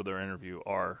 All the people they interview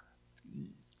are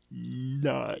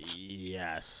nuts.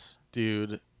 Yes,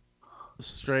 dude.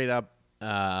 Straight up,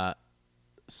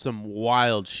 some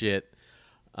wild shit.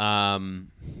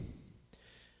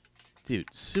 Dude,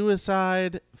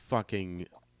 suicide, fucking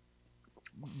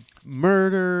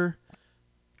murder,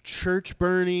 church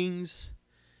burnings,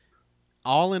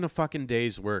 all in a fucking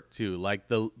day's work too. Like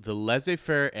the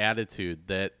laissez-faire attitude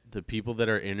that the people that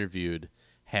are interviewed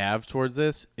have towards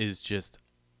this is just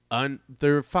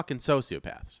they're fucking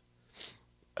sociopaths.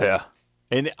 Yeah.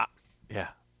 And yeah.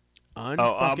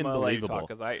 Unfucking believable.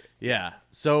 Talk, yeah.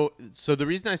 So the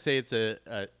reason I say it's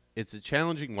a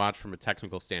challenging watch from a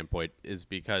technical standpoint is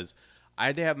because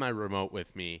I'd have my remote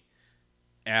with me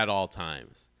at all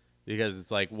times, because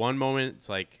it's like one moment it's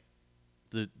like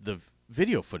the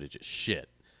video footage is shit.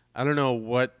 I don't know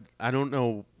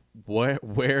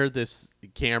where this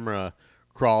camera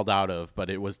crawled out of, but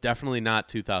it was definitely not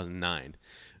 2009.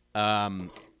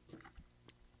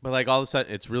 But like all of a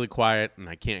sudden it's really quiet and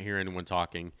I can't hear anyone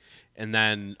talking. And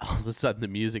then all of a sudden the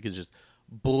music is just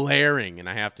blaring and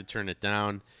I have to turn it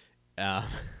down.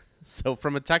 So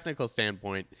from a technical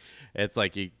standpoint, it's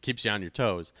like it keeps you on your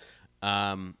toes.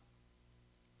 But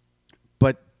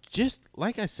just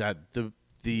like I said,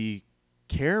 the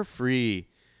carefree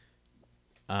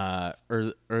or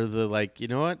the like, you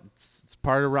know what? It's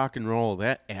part of rock and roll.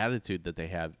 That attitude that they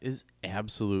have is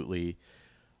absolutely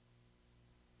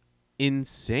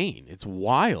insane. It's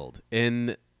wild.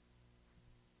 And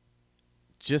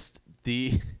just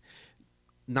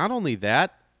not only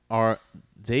that,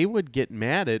 they would get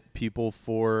mad at people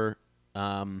for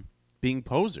being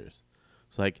posers.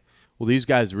 It's like, well, these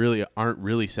guys really aren't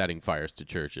really setting fires to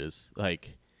churches.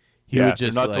 Like, He would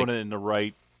just they're not doing it in the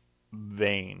right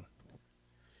vein.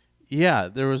 Yeah,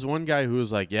 there was one guy who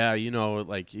was like, yeah,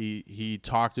 like he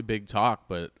talked a big talk,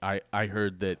 but I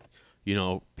heard that,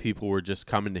 people were just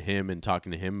coming to him and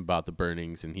talking to him about the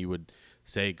burnings, and he would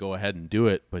say, go ahead and do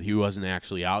it, but he wasn't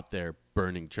actually out there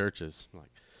burning churches. I'm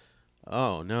like,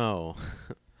 oh, no.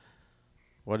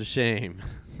 What a shame.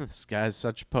 This guy's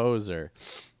such a poser.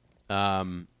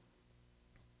 And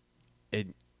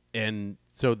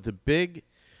so the big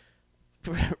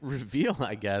reveal,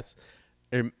 I guess,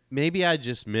 or maybe I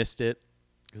just missed it,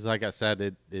 because like I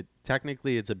said, it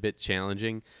technically it's a bit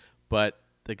challenging, but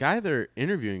the guy they're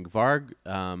interviewing, Varg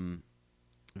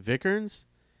Vikernes,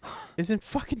 is in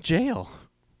fucking jail.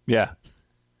 Yeah.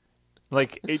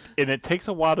 Like it takes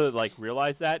a while to like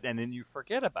realize that, and then you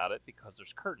forget about it because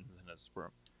there's curtains in his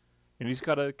room, and he's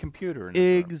got a computer in his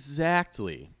room.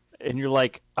 Exactly. And you're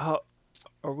like, oh,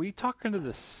 are we talking to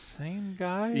the same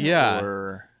guy? Yeah.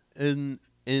 Or... And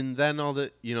then all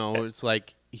the, it's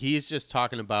like he's just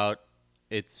talking about,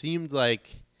 it seemed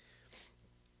like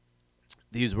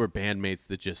these were bandmates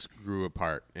that just grew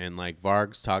apart, and like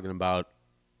Varg's talking about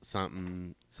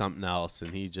something else,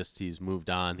 and he's moved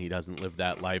on. He doesn't live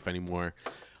that life anymore.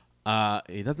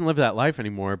 He doesn't live that life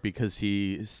anymore because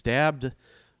he stabbed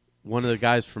one of the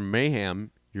guys from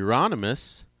Mayhem,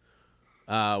 Euronymous,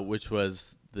 which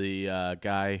was the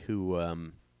guy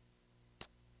who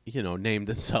named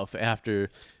himself after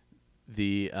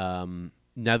the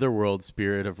netherworld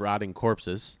spirit of rotting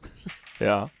corpses.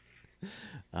 Yeah.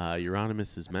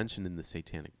 Euronymous is mentioned in the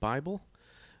Satanic Bible.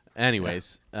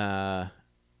 Anyways,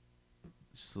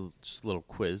 just a little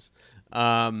quiz.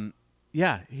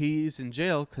 Yeah, he's in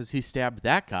jail because he stabbed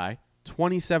that guy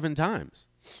 27 times.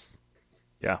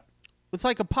 Yeah. With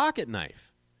like a pocket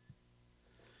knife.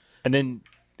 And then,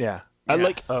 yeah. I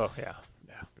like, oh, yeah.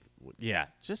 Yeah. Yeah,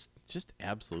 just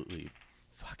absolutely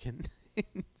fucking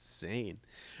insane.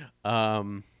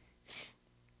 Talk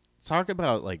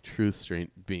about like truth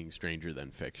being stranger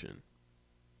than fiction.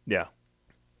 Yeah.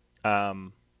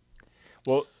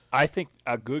 Well, I think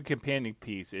a good companion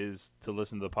piece is to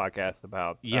listen to the podcast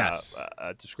about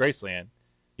Disgraceland.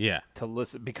 Yeah. To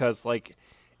listen, because like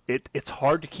it's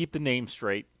hard to keep the name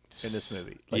straight in this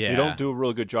movie. Like they don't do a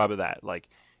real good job of that. Like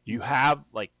you have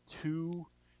like two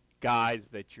guys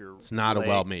that you're. It's not a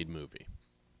well-made movie.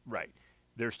 Right.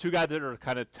 There's two guys that are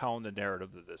kind of telling the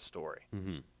narrative of this story,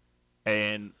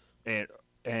 and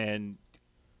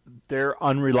they're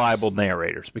unreliable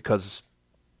narrators because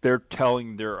they're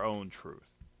telling their own truth.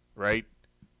 Right.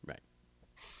 Right.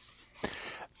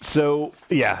 So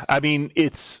yeah, I mean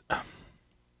it's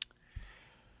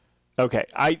okay.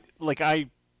 I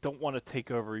don't want to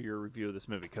take over your review of this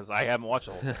movie because I haven't watched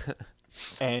the whole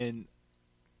thing,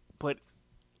 but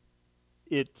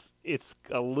it's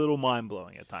a little mind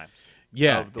blowing at times.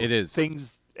 Yeah, it is.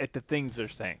 The things they're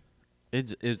saying.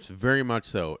 It's very much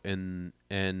so, and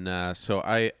so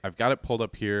I've got it pulled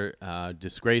up here.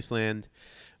 Disgraceland.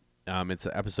 It's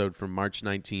an episode from March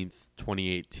 19th,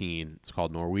 2018. It's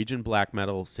called Norwegian Black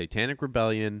Metal, Satanic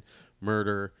Rebellion,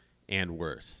 Murder, and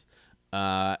Worse.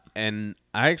 And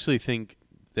I actually think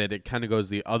that it kind of goes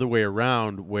the other way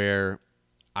around, where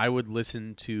I would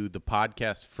listen to the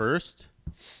podcast first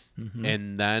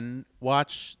and then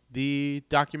watch the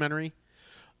documentary,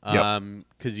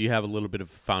 because you have a little bit of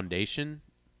foundation.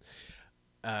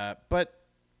 But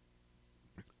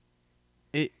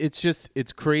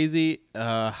it's crazy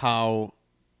how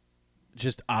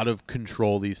just out of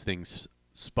control these things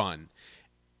spun.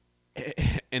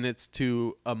 And it's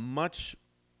to a much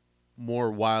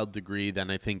more wild degree than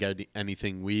I think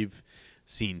anything we've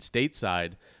seen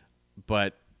stateside.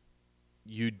 But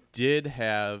you did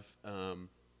have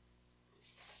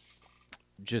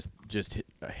just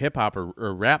hip hop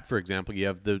or rap, for example. You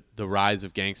have the rise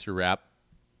of gangster rap,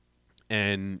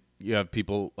 and you have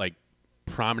people like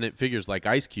prominent figures like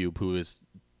Ice Cube, who is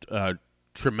a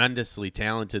tremendously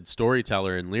talented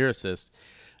storyteller and lyricist,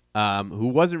 who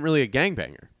wasn't really a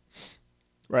gangbanger.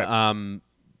 Right.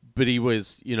 But he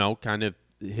was, kind of,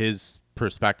 his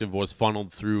perspective was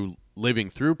funneled through living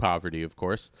through poverty, of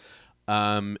course.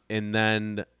 And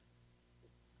then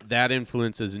that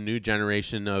influences a new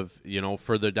generation of,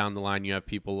 further down the line, you have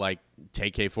people like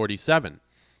TK-47.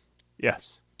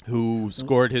 Yes. Who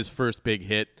scored his first big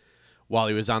hit while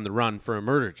he was on the run for a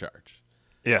murder charge.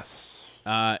 Yes.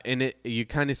 And you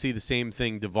kind of see the same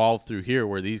thing devolve through here,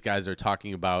 where these guys are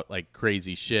talking about like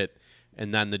crazy shit,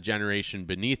 and then the generation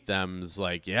beneath them is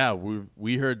like, yeah,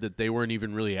 we heard that they weren't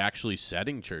even really actually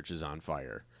setting churches on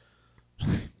fire.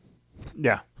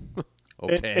 Yeah.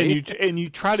 Okay. And you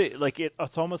try to like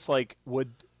it's almost like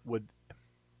would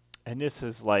and this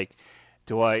is like,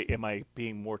 am I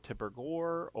being more Tipper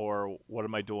Gore, or what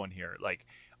am I doing here? Like,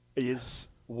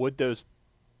 would those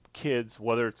kids,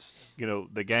 whether it's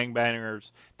the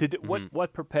gangbangers,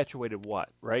 what perpetuated what,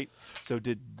 right? So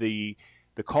did the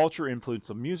culture influence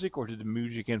the music, or did the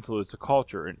music influence the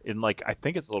culture? And like, I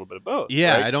think it's a little bit of both.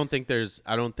 Yeah, right? I don't think there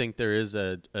is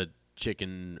a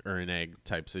chicken or an egg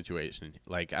type situation.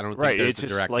 Like, I don't think Right. there's It's a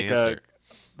just direct like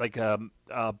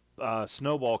answer. a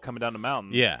snowball coming down the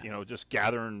mountain. Yeah. Just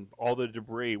gathering all the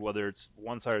debris, whether it's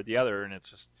one side or the other, and it's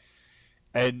just,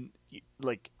 and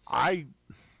like I'm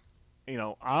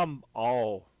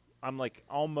like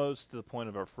almost to the point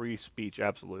of a free speech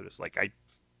absolutist. Like, I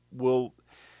will,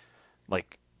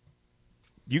 like,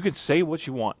 you can say what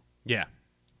you want, Yeah.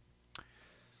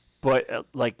 but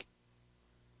like,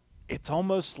 it's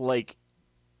almost like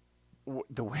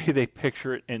the way they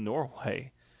picture it in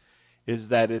Norway is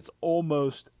that it's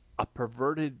almost a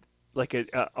perverted, like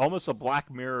almost a Black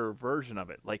Mirror version of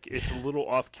it. Like, it's a little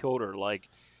off kilter. Like,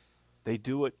 they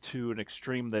do it to an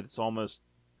extreme that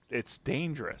it's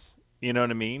dangerous. You know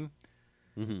what I mean?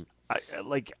 Mm-hmm.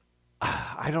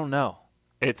 I don't know.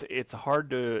 It's hard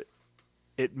to.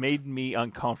 It made me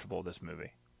uncomfortable, this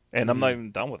movie, and I'm not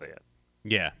even done with it yet.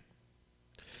 Yeah.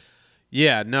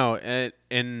 Yeah, no,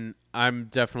 and I'm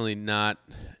definitely not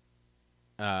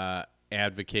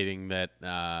advocating that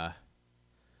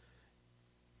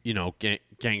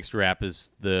gangster rap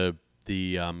is the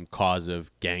cause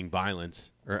of gang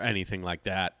violence or anything like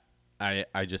that.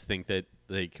 I just think that,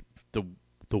 like,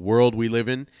 the world we live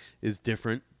in is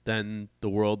different than the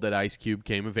world that Ice Cube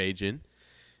came of age in,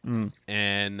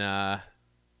 and I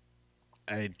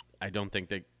don't think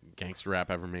that gangster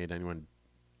rap ever made anyone,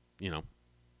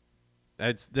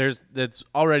 That's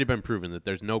already been proven that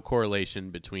there's no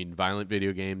correlation between violent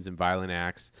video games and violent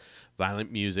acts,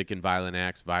 violent music and violent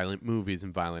acts, violent movies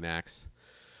and violent acts,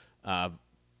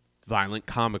 violent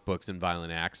comic books and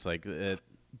violent acts.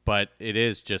 But it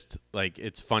is just like,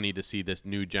 it's funny to see this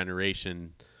new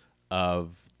generation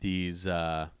of these,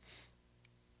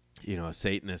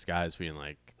 Satanist guys being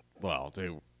like, well, they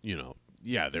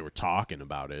were talking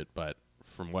about it, but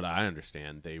from what I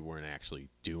understand, they weren't actually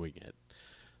doing it.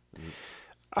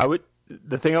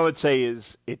 The thing I would say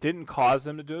is, it didn't cause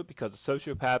them to do it, because a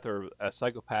sociopath or a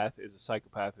psychopath is a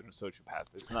psychopath and a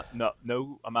sociopath. It's not,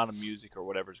 no amount of music or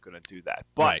whatever is going to do that.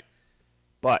 But, Right.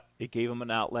 But it gave them an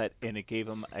outlet, and it gave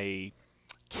them a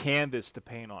canvas to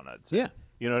paint on. I'd say. Yeah.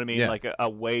 You know what I mean? Yeah. Like a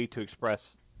way to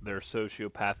express their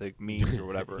sociopathic memes or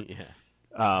whatever.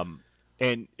 Yeah.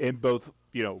 And both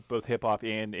both hip hop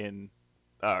and in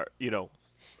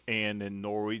and in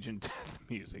Norwegian death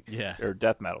music, or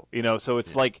death metal. So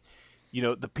it's like,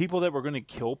 the people that were going to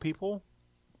kill people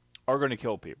are going to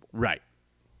kill people. Right.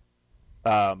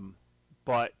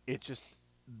 But it's just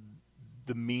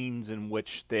the means in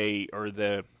which they, or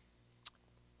the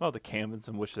canvas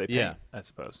in which they paint, I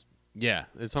suppose. Yeah,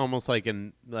 it's almost like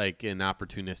an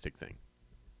opportunistic thing.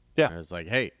 Yeah. It's like,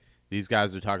 hey, these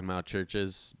guys are talking about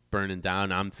churches burning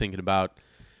down. I'm thinking about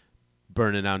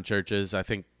burning down churches. I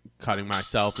think cutting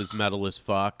myself is metal as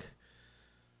fuck.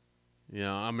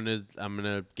 I'm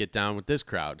gonna get down with this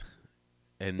crowd,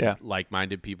 and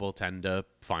like-minded people tend to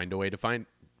find a way to find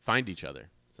each other.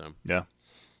 So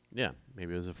yeah,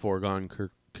 maybe it was a foregone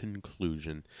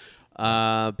conclusion.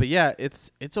 But yeah,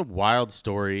 it's a wild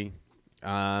story.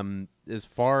 As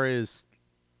far as,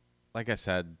 like I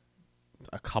said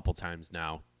a couple times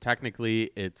now, technically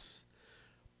it's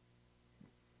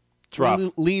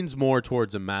rough. Leans more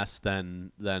towards a mess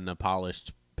than a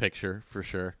polished picture, for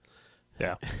sure.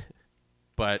 Yeah.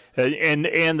 But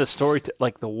and the story,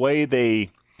 like the way they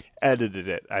edited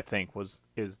it, I think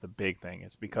is the big thing.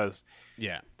 It's because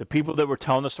the people that were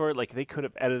telling the story, like, they could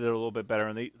have edited it a little bit better,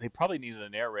 and they probably needed a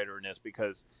narrator in this,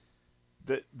 because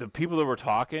the people that were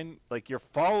talking, like, you're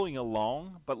following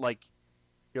along, but like,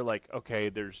 you're like, okay,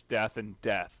 there's death and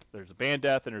death. There's a band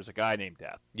Death and there's a guy named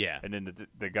Death. Yeah. And then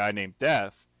the guy named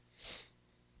Death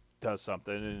does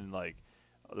something, and like,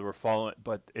 they were following,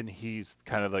 and he's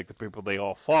kind of like the people they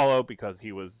all follow, because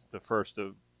he was the first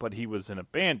of, but he was in a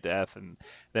band Death, and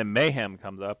then Mayhem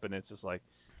comes up, and it's just like,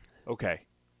 okay,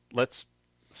 let's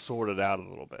sort it out a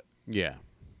little bit. Yeah.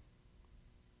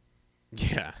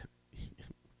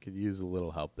 Could use a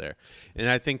little help there. And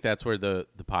I think that's where the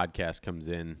podcast comes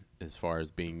in, as far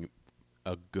as being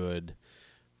a good,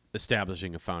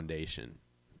 establishing a foundation.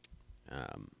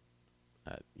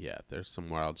 There's some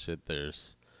wild shit.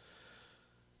 There's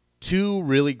two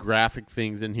really graphic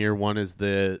things in here. One is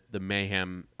the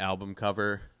Mayhem album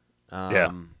cover,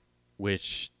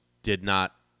 which did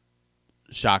not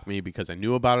shock me, because I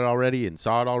knew about it already and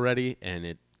saw it already, and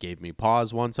it gave me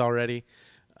pause once already.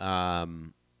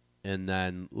 And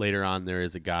then later on, there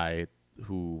is a guy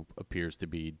who appears to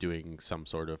be doing some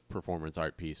sort of performance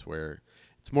art piece where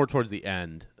it's more towards the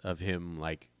end of him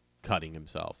like cutting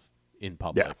himself in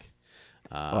public.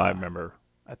 Well, I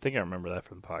think I remember that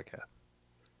from the podcast.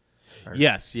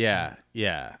 Yes, yeah.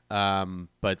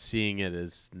 But seeing it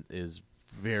is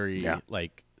very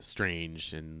like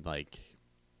strange and like,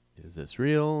 is this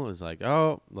real? Is like,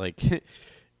 oh, like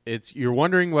it's, you're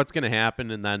wondering what's gonna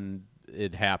happen, and then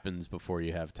it happens before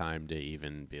you have time to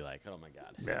even be like, oh my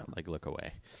god, like look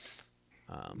away.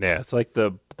 It's like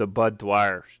the Bud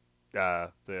Dwyer,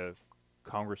 the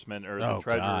congressman or the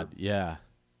treasurer. God, yeah.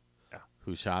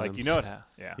 Who shot him? Like, you know it?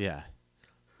 Yeah.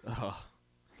 Oh.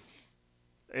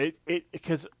 It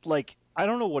because like I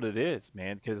don't know what it is,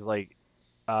 man. Because like,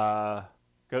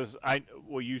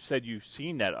 you said you've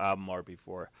seen that album art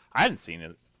before. I hadn't seen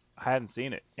it,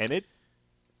 and it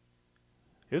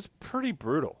was pretty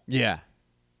brutal. Yeah.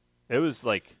 It was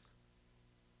like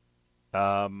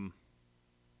the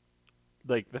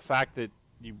fact that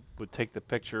you would take the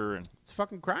picture and it's a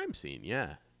fucking crime scene.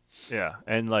 Yeah.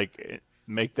 and like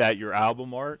make that your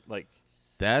album art. Like,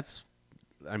 that's,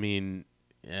 I mean,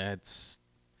 it's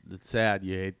sad.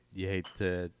 You hate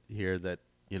to hear that,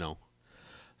 you know,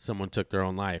 someone took their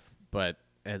own life, but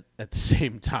at the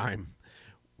same time,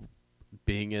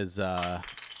 being as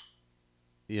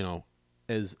you know,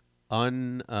 as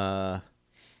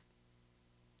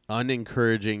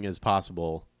unencouraging as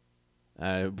possible,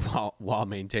 while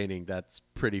maintaining, that's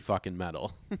pretty fucking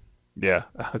metal. yeah,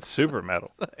 it's super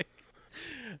metal.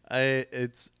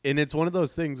 It's one of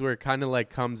those things where it kind of like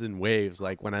comes in waves.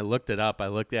 Like when I looked it up, I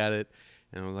looked at it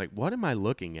and I was like, what am I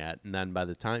looking at? And then by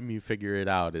the time you figure it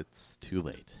out, it's too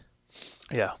late.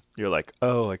 Yeah. You're like,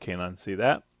 oh, I can't unsee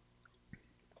that.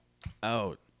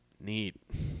 Oh, neat.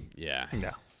 Yeah.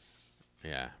 Yeah.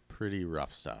 Yeah. Pretty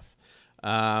rough stuff.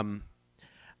 As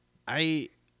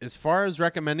far as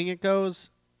recommending it goes,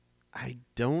 I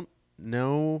don't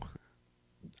know.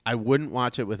 I wouldn't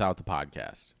watch it without the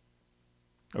podcast.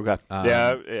 Okay.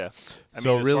 Yeah. I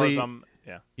so mean, really, as far as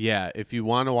yeah. If you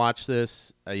want to watch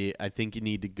this, I think you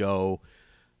need to go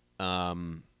a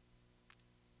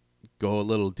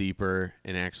little deeper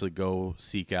and actually go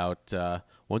seek out.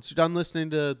 Once you're done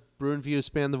listening to Brew and View,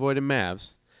 Span the Void, and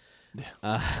Mavs,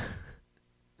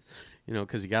 you know,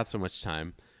 because you got so much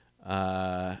time.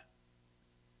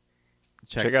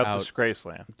 Check out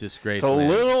Disgraceland.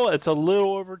 Disgraceland. It's a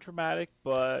little over dramatic,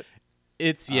 but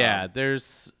it's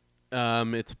there's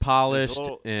it's polished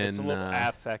and it's a little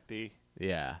affecty.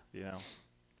 Yeah. You know.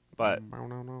 But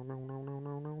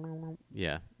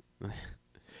yeah.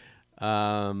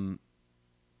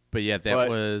 But yeah, that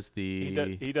was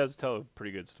the he does tell a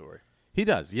pretty good story. He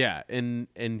does, yeah. And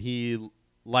he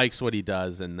likes what he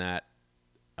does, and that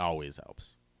always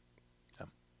helps. Yeah.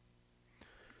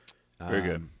 Very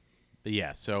good.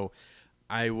 Yeah, so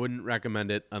I wouldn't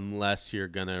recommend it unless you're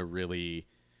gonna really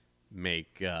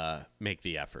make the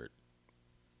effort.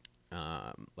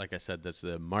 Like I said, that's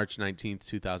the March 19th,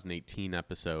 2018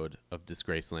 episode of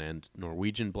Disgraceland,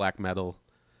 Norwegian Black Metal,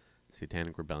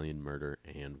 Satanic Rebellion, Murder,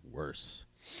 and Worse.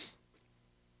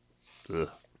 Ugh.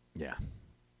 Yeah.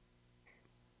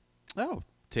 Oh,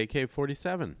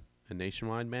 TK-47, a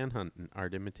nationwide manhunt and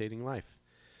art imitating life.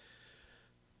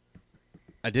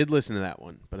 I did listen to that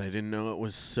one, but I didn't know it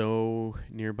was so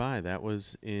nearby. That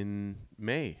was in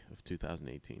May of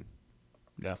 2018.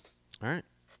 Yeah. All right.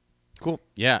 Cool.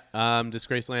 Yeah.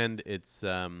 Disgraceland. It's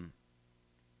I'm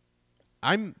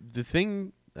the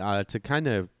thing to kind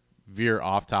of veer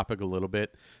off topic a little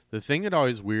bit. The thing that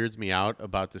always weirds me out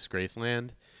about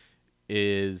Disgraceland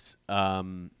is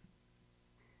the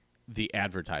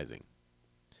advertising.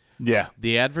 Yeah.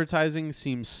 The advertising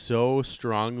seems so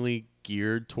strongly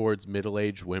geared towards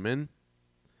middle-aged women.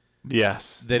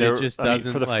 Yes. That it just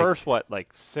doesn't. For the first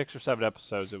 6 or 7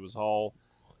 episodes, it was all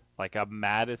like a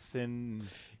Madison.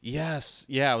 Yes.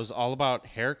 Yeah. It was all about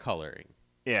hair coloring.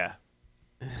 Yeah.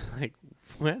 Like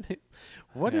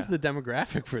what is the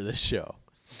demographic for this show?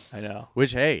 I know.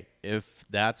 Which, hey, if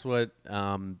that's what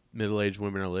middle-aged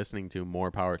women are listening to,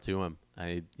 more power to them.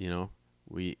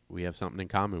 We have something in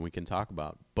common we can talk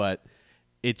about. But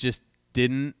it just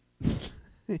didn't.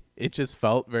 It just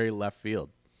felt very left field.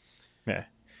 Yeah.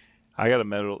 I got a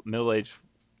middle-aged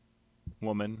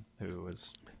woman who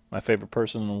was my favorite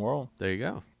person in the world. There you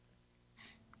go.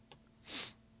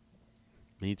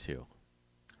 Me too.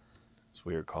 It's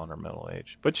weird calling her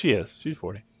middle-aged, but she is. She's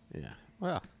 40. Yeah.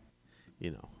 Well,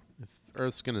 if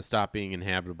Earth's going to stop being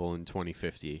inhabitable in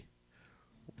 2050,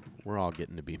 we're all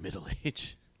getting to be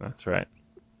middle-aged. That's right.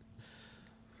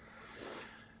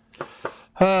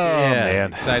 Oh, yeah,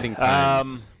 man. Exciting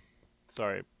times.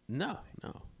 Sorry. No.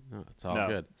 No, it's all no,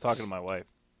 good. talking to my wife.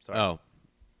 Sorry. Oh.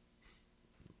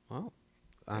 Well,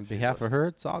 on If she behalf of listens. her,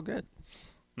 it's all good.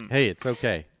 Hmm. Hey, it's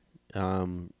okay.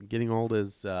 Getting old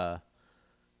is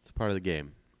it's part of the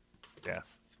game.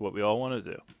 Yes, it's what we all want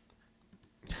to do.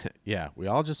 Yeah, we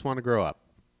all just want to grow up.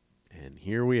 And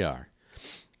here we are.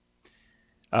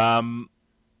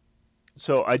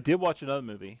 So I did watch another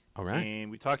movie, All right.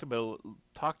 and we talked about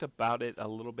it a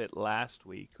little bit last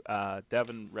week.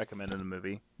 Devin recommended a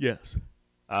movie Yes.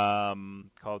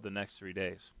 called The Next 3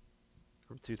 Days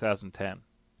from 2010.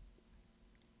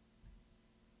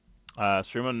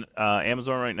 Streaming on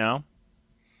Amazon right now.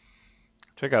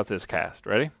 Check out this cast.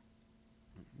 Ready?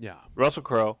 Yeah. Russell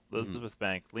Crowe, Elizabeth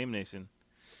Banks, Liam Neeson,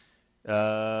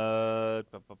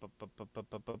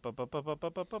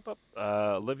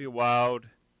 Olivia Wilde,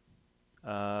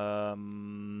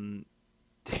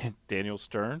 Daniel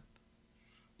Stern,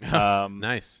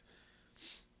 Nice.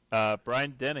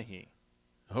 Brian Dennehy.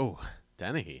 Oh,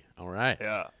 Dennehy. All right.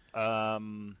 Yeah.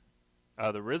 The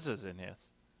RZA's in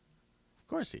his. Of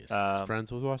course he is. He's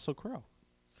friends with Russell Crowe.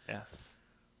 Yes.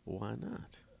 Why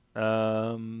not?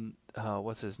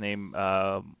 What's his name?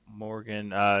 Morgan.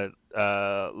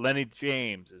 Lenny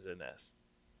James is in this.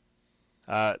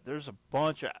 There's a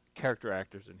bunch of character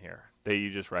actors in here that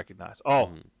you just recognize.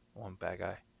 Oh, one bad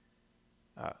guy.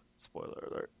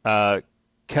 Spoiler alert.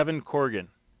 Kevin Corrigan.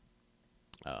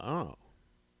 Oh.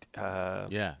 Yeah.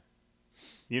 Yeah.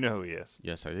 You know who he is.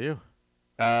 Yes, I do.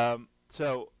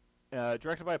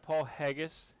 Directed by Paul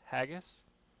Haggis,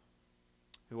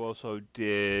 who also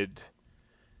did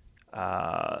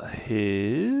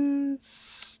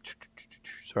his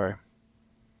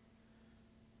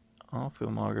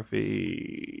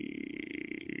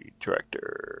filmography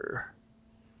director.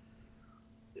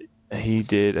 He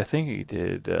did. I think he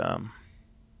did. Or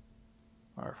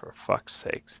for fuck's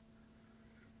sakes,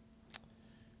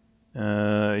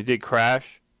 he did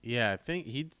Crash. Yeah, I think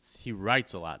he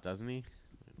writes a lot, doesn't he?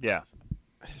 Yeah.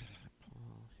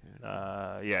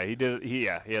 Yeah, he did. He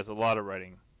has a lot of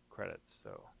writing credits.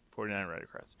 So 49 writing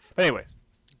credits. But anyways,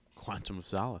 Quantum of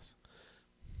Solace.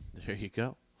 There you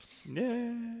go.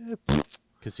 yeah.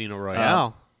 Casino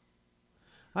Royale.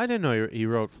 I didn't know he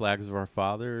wrote Flags of Our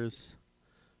Fathers.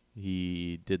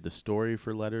 He did the story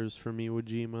for Letters from Iwo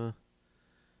Jima. $1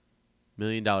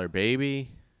 Million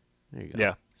Baby. There you go.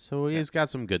 Yeah. So he's got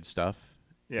some good stuff.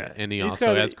 Yeah. And he He's also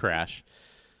got has Crash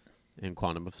and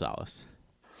Quantum of Solace.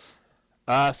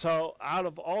 So out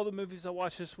of all the movies I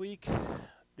watched this week,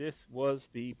 this was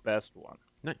the best one.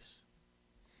 Nice.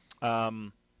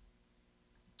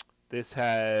 This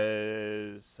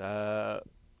has. I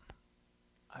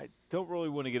don't really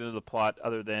want to get into the plot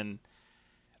other than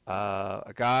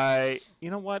a guy. You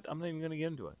know what? I'm not even going to get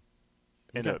into it.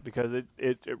 Okay. Because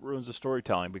it ruins the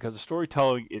storytelling. Because the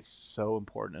storytelling is so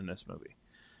important in this movie.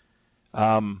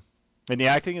 And the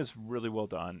acting is really well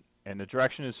done, and the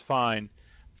direction is fine,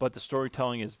 but the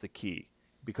storytelling is the key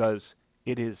because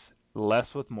it is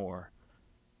less with more,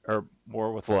 or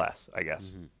more with less, I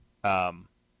guess. Mm-hmm.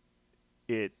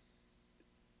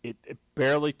 It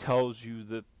barely tells you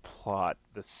the plot,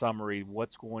 the summary,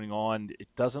 what's going on. It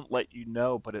doesn't let you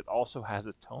know, but it also has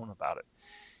a tone about it,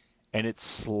 and it's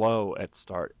slow at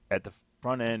the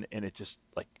front end, and it just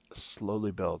like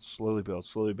slowly builds,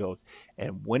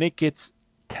 and when it gets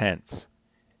tense,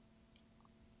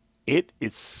 it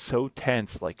is so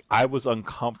tense. Like I was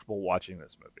uncomfortable watching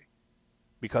this movie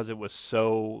because it was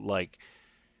so like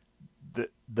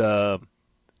the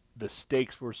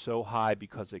stakes were so high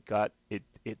because it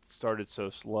started so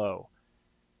slow,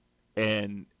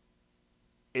 and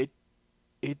it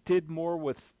did more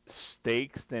with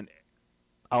stakes than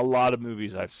a lot of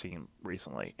movies I've seen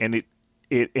recently, and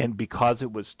and because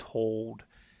it was told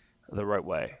the right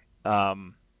way.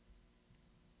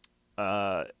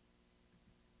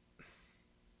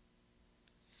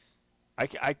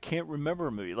 I can't remember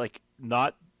a movie like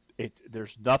not it.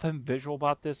 There's nothing visual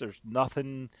about this. There's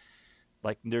nothing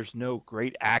like there's no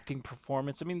great acting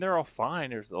performance. I mean, they're all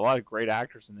fine. There's a lot of great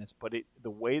actors in this, but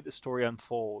the way the story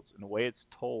unfolds and the way it's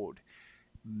told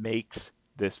makes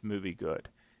this movie good.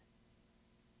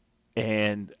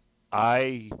 And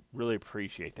I really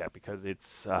appreciate that because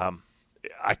it's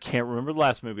I can't remember the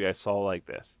last movie I saw like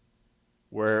this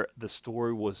where the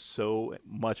story was so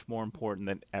much more important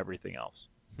than everything else.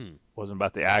 It wasn't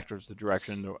about the actors, the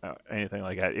direction, or anything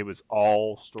like that. It was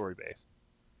all story based.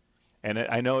 And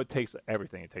I know it takes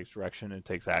everything. It takes direction, it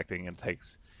takes acting, it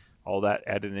takes all that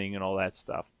editing and all that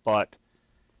stuff. But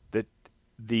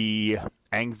the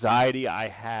anxiety I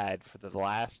had for the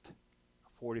last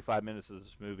 45 minutes of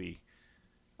this movie,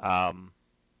 and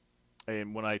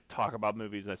when I talk about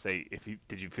movies, I say,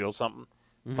 did you feel something?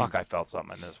 fuck, I felt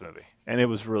something in this movie, and it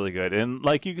was really good. And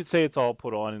like you could say it's all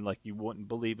put on, and like you wouldn't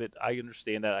believe it. I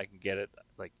understand that. I can get it.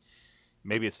 Like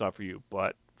maybe it's not for you,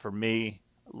 but for me,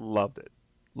 loved it.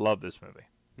 Love this movie.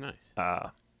 Nice.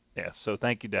 Yeah. So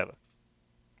thank you, Devin.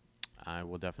 I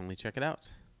will definitely check it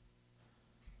out.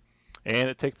 And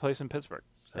it takes place in Pittsburgh.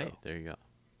 So. Hey, there you go.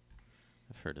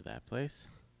 I've heard of that place.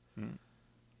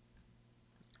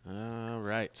 All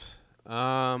right.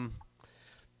 Trying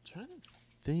to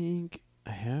think.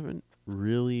 I haven't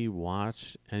really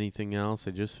watched anything else.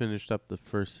 I just finished up the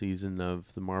first season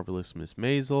of The Marvelous Miss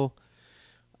Maisel.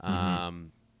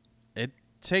 It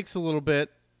takes a little bit,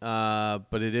 but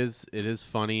it is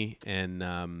funny.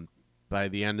 And by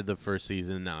the end of the first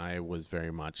season, I was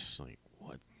very much like,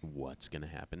 what's gonna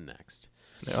happen next?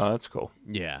 Oh, that's cool.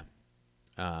 Yeah.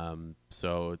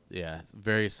 So yeah, it's a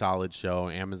very solid show.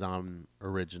 Amazon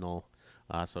original.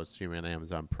 So it's streaming on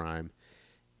Amazon Prime.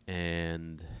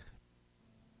 And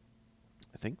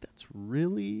I think that's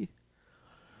really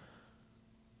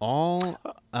all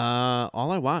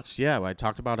I watched. Yeah, I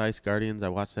talked about Ice Guardians. I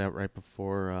watched that right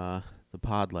before the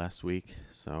pod last week.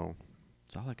 So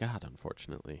that's all I got,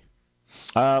 unfortunately.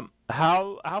 How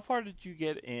far did you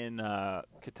get in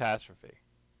Catastrophe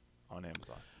on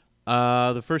Amazon?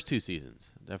 The first 2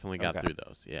 seasons. Definitely got through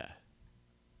those. Yeah.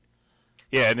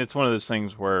 Yeah, and it's one of those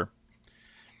things where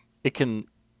it can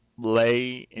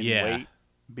lay in wait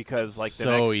because like the so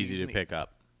next easy season, to pick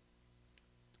up.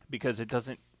 Because it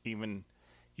doesn't even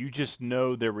you just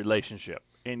know their relationship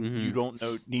and you don't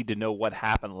need to know what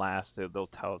happened last. They'll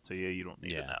tell it to you. You don't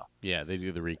need to know. Yeah, they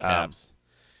do the recaps.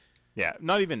 Yeah,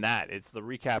 not even that. It's the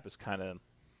recap is kind of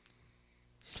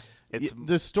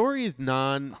the story is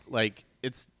the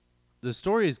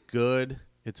story is good.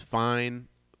 It's fine,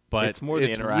 but it's more the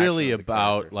it's interaction really of the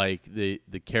about characters. like the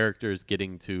characters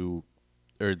getting to,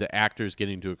 or the actors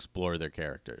getting to explore their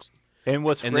characters. And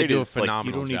what's And great they do a is like you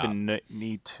phenomenal don't even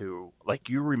need to like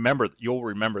you'll remember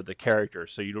the character,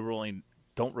 so you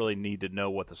don't really need to know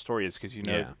what the story is because you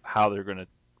know how they're going to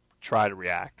try to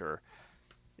react or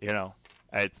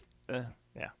it's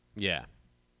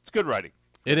it's good writing.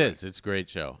 It is. It's a great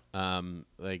show.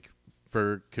 Like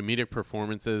for comedic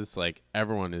performances, like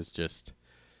everyone is just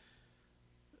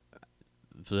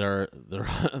they're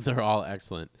all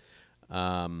excellent.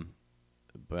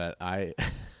 But I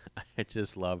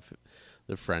just love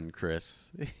the friend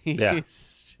Chris.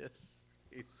 He's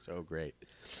so great.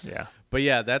 Yeah. But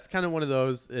yeah, that's kind of one of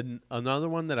those. And another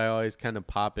one that I always kind of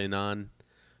pop in on,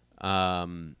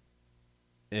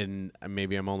 and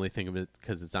maybe I'm only thinking of it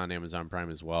because it's on Amazon Prime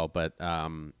as well, but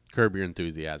Curb Your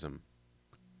Enthusiasm.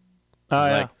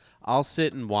 Like, I'll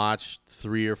sit and watch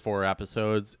 3 or 4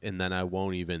 episodes, and then I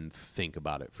won't even think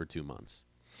about it for 2 months.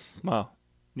 Well,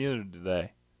 neither do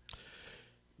they.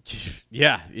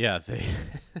 Yeah. They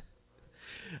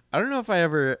I don't know if I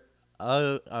ever.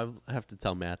 I'll have to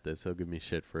tell Matt this. He'll give me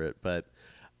shit for it, but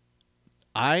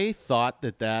I thought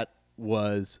that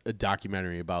was a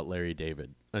documentary about Larry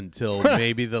David until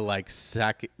maybe the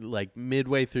second,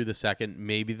 midway through the second,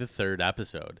 maybe the 3rd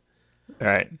episode. All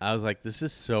right. I was like, this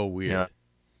is so weird. Yeah.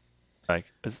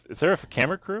 Like, is there a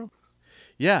camera crew?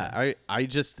 Yeah, I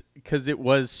just because it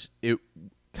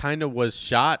kind of was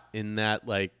shot in that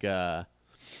it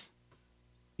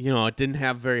didn't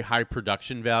have very high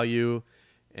production value,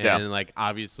 and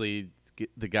obviously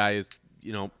the guy is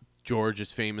George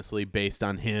is famously based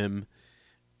on him,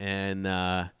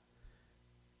 and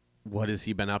what has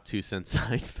he been up to since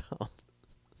Seinfeld?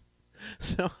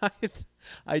 So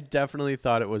I definitely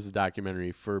thought it was a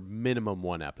documentary for minimum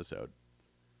 1 episode.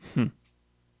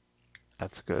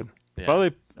 That's good. Yeah.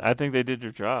 Probably, I think they did their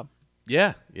job.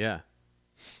 Yeah. Yeah.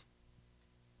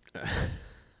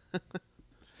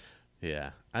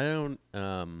 I don't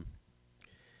know.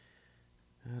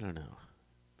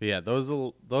 But yeah, those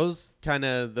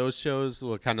shows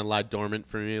will kind of lie dormant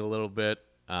for me a little bit.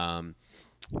 I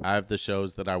have the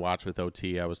shows that I watch with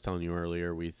OT. I was telling you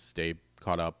earlier, we stay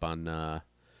caught up on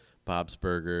Bob's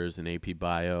Burgers and AP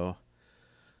Bio,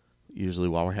 usually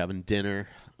while we're having dinner.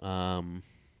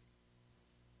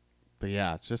 But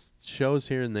yeah, it's just shows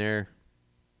here and there.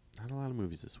 Not a lot of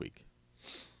movies this week.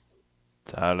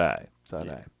 It's all right. So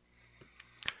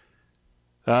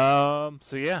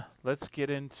yeah, let's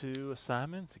get into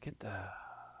assignments and get the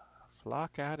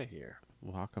flock out of here.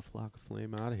 Walk a flock of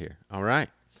flame out of here. All right.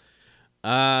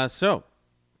 So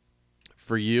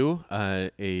for you,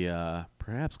 a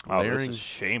perhaps This is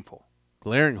shameful.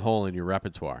 glaring hole in your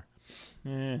repertoire.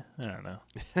 I don't know.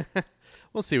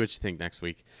 We'll see what you think next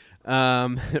week.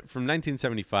 From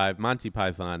 1975, Monty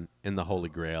Python and the Holy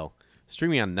Grail,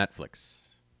 streaming on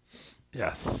Netflix.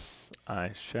 Yes,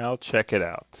 I shall check it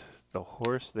out. The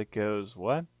horse that goes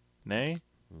what? Nay?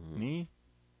 Knee?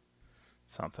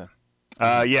 Something.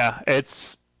 Yeah,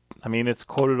 it's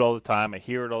quoted all the time. I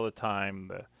hear it all the time.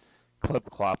 The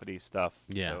clip-cloppity stuff.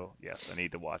 Yeah. So, yes, I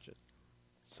need to watch it.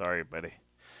 Sorry, buddy.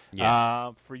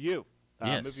 Yeah. For you,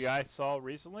 Yes. movie I saw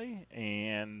recently,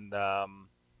 and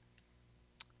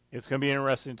it's going to be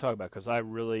interesting to talk about because I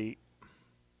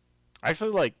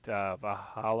actually liked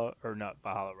Valhalla, or not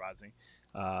Valhalla Rising.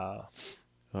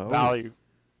 Valley,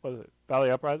 what is it? Valley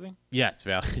Uprising? Yes,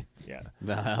 Valley. Yeah.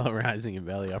 Valhalla Rising and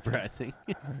Valley Uprising.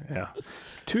 Yeah.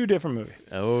 Two different movies.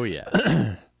 Oh,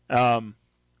 yeah.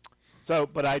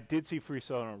 But I did see Free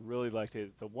Solo and I really liked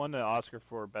it. It's won the Oscar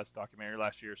for Best Documentary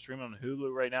last year. Streaming on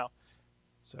Hulu right now.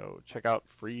 So check out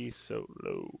Free Solo.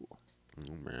 All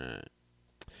right.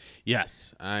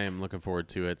 Yes, I am looking forward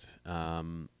to it.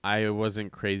 I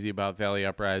wasn't crazy about Valley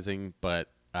Uprising,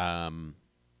 but I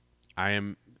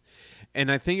am,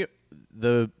 and I think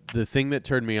the thing that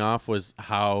turned me off was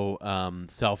how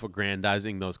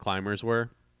self-aggrandizing those climbers were.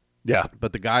 Yeah.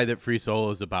 But the guy that Free Solo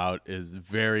is about is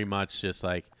very much just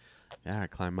like, yeah, I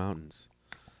climb mountains.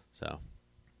 So.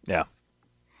 Yeah.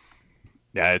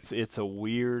 Yeah, it's a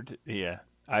weird. Yeah.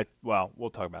 We'll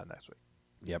talk about it next week.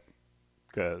 Yep.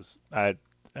 Because I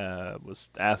was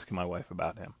asking my wife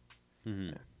about him. Mm-hmm.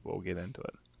 Yeah, we'll get into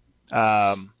it.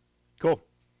 Cool.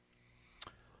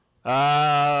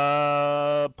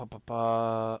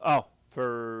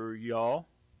 For y'all,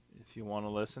 if you want to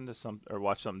listen to or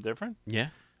watch something different, Yeah.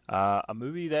 a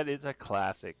movie that is a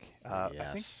classic. I think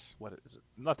Yes. what is it?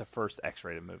 Not the first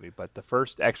X-rated movie, but the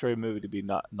first X-rated movie to be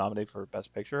nominated for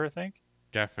Best Picture. I think.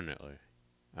 Definitely.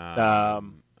 I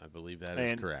believe that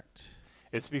is correct.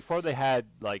 It's before they had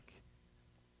the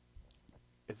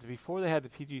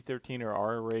PG-13 or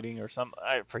R rating or something.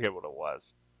 I forget what it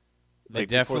was. They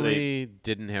definitely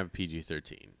didn't have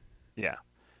PG-13. Yeah.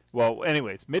 Well,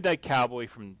 anyways, Midnight Cowboy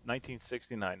from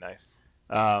 1969. Nice.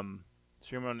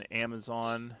 Streaming on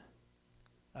Amazon.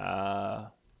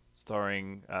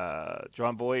 Starring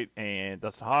John Voight and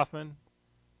Dustin Hoffman.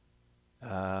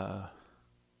 Yeah.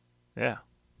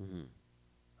 Mm-hmm.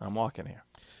 I'm walking here.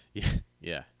 Yeah.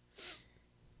 Yeah.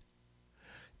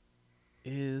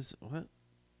 Is what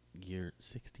year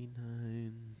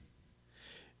 69?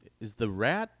 Is the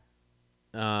rat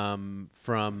from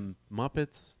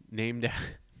Muppets named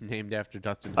after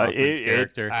Dustin Hoffman's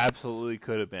character? It absolutely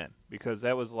could have been because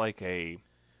that was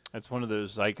that's one of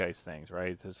those zeitgeist things,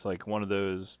 right? It's like one of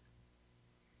those.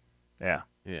 Yeah.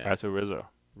 Yeah. Ratso Rizzo.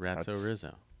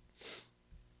 Rizzo.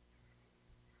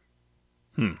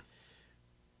 Hmm.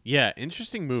 Yeah,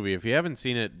 interesting movie. If you haven't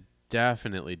seen it,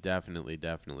 definitely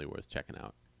worth checking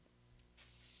out.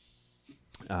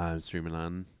 Streaming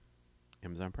on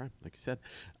Amazon Prime, like you said.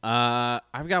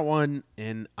 I've got one,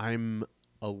 and I'm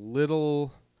like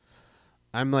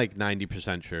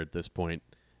 90% sure at this point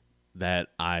that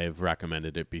I've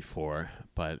recommended it before,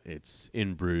 but it's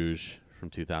In Bruges from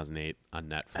 2008 on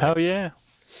Netflix. Hell yeah!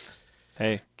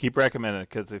 Hey, keep recommending it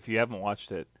because if you haven't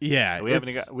watched it, yeah, we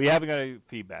haven't got any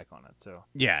feedback on it. So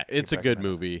yeah, it's a good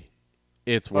movie.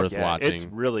 It's worth watching.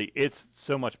 It's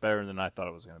so much better than I thought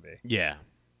it was going to be. Yeah.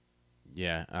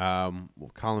 Yeah.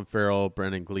 Colin Farrell,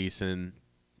 Brendan Gleeson,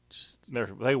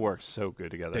 they work so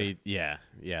good together.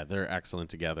 They're excellent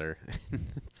together.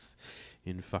 It's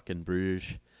in fucking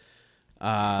Bruges.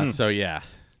 So yeah,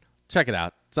 check it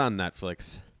out. It's on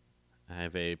Netflix. I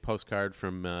have a postcard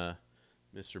from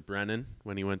Mr. Brennan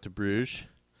when he went to Bruges,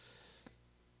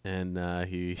 and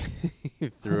he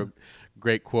threw a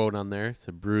great quote on there. It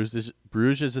said, Bruges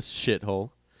is a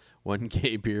shithole. One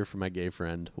gay beer for my gay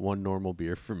friend. One normal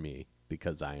beer for me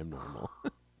because I am normal.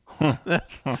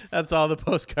 That's all the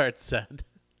postcard said.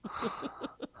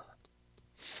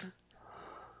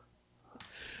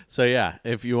 So yeah,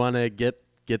 if you want to get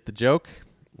the joke,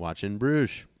 watch In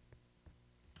Bruges.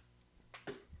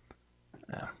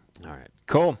 Yeah. All right.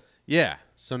 Cool. Yeah.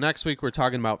 So next week we're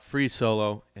talking about Free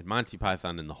Solo and Monty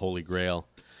Python and the Holy Grail.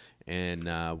 And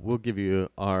we'll give you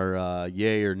our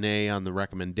yay or nay on the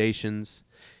recommendations.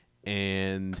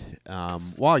 And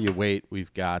while you wait,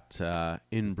 we've got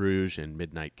In Bruges and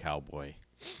Midnight Cowboy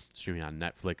streaming on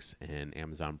Netflix and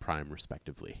Amazon Prime,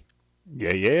 respectively.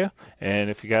 Yeah. And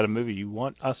if you got a movie you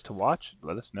want us to watch,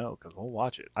 let us know because we'll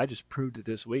watch it. I just proved it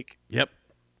this week. Yep.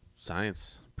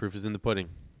 Science. Proof is in the pudding.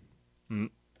 Mm.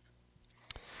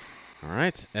 All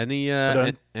right.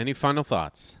 Any final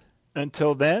thoughts?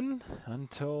 Until I don't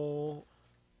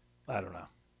know.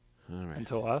 All right.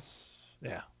 Until us,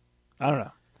 yeah. I don't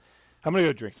know. I'm going to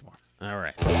go drink some more. All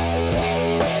right.